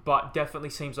 but definitely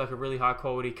seems like a really high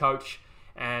quality coach.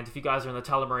 And if you guys are in the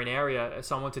Tullamarine area,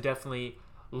 someone to definitely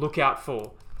look out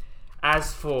for.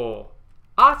 As for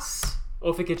us,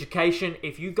 Orphic Education,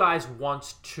 if you guys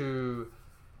want to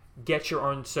get your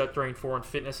own Cert 3 and 4 in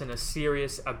fitness and are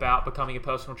serious about becoming a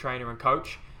personal trainer and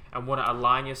coach, and want to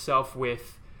align yourself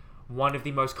with one of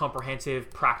the most comprehensive,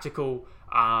 practical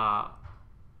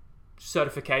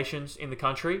certifications in the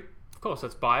country, of course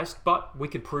that's biased, but we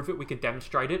can prove it, we can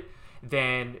demonstrate it,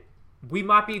 then we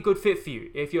might be a good fit for you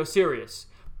if you're serious.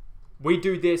 We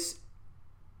do this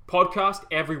podcast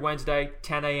every Wednesday,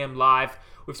 10 a.m. live.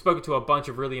 We've spoken to a bunch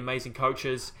of really amazing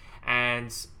coaches,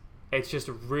 and it's just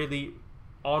really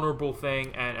honorable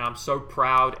thing, and I'm so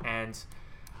proud and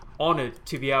honored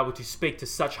to be able to speak to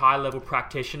such high-level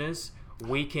practitioners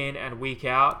week in and week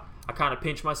out. I kind of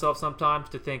pinch myself sometimes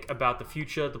to think about the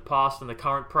future, the past, and the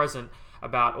current present,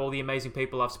 about all the amazing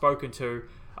people I've spoken to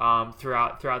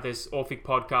throughout this Orphic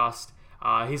podcast.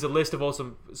 Here's a list of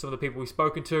some of the people we've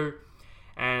spoken to,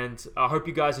 and I hope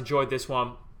you guys enjoyed this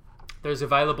one. There's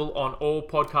available on all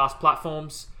podcast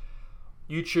platforms,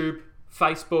 YouTube,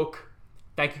 Facebook.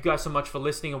 Thank you guys so much for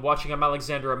listening and watching. I'm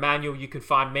Alexander Emanuel. You can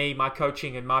find me, my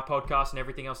coaching, and my podcast and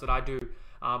everything else that I do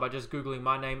by just Googling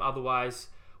my name. Otherwise,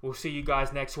 we'll see you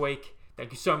guys next week.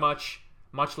 Thank you so much.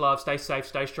 Much love. Stay safe,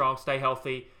 stay strong, stay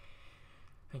healthy,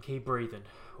 and keep breathing.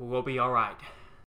 We'll be all right.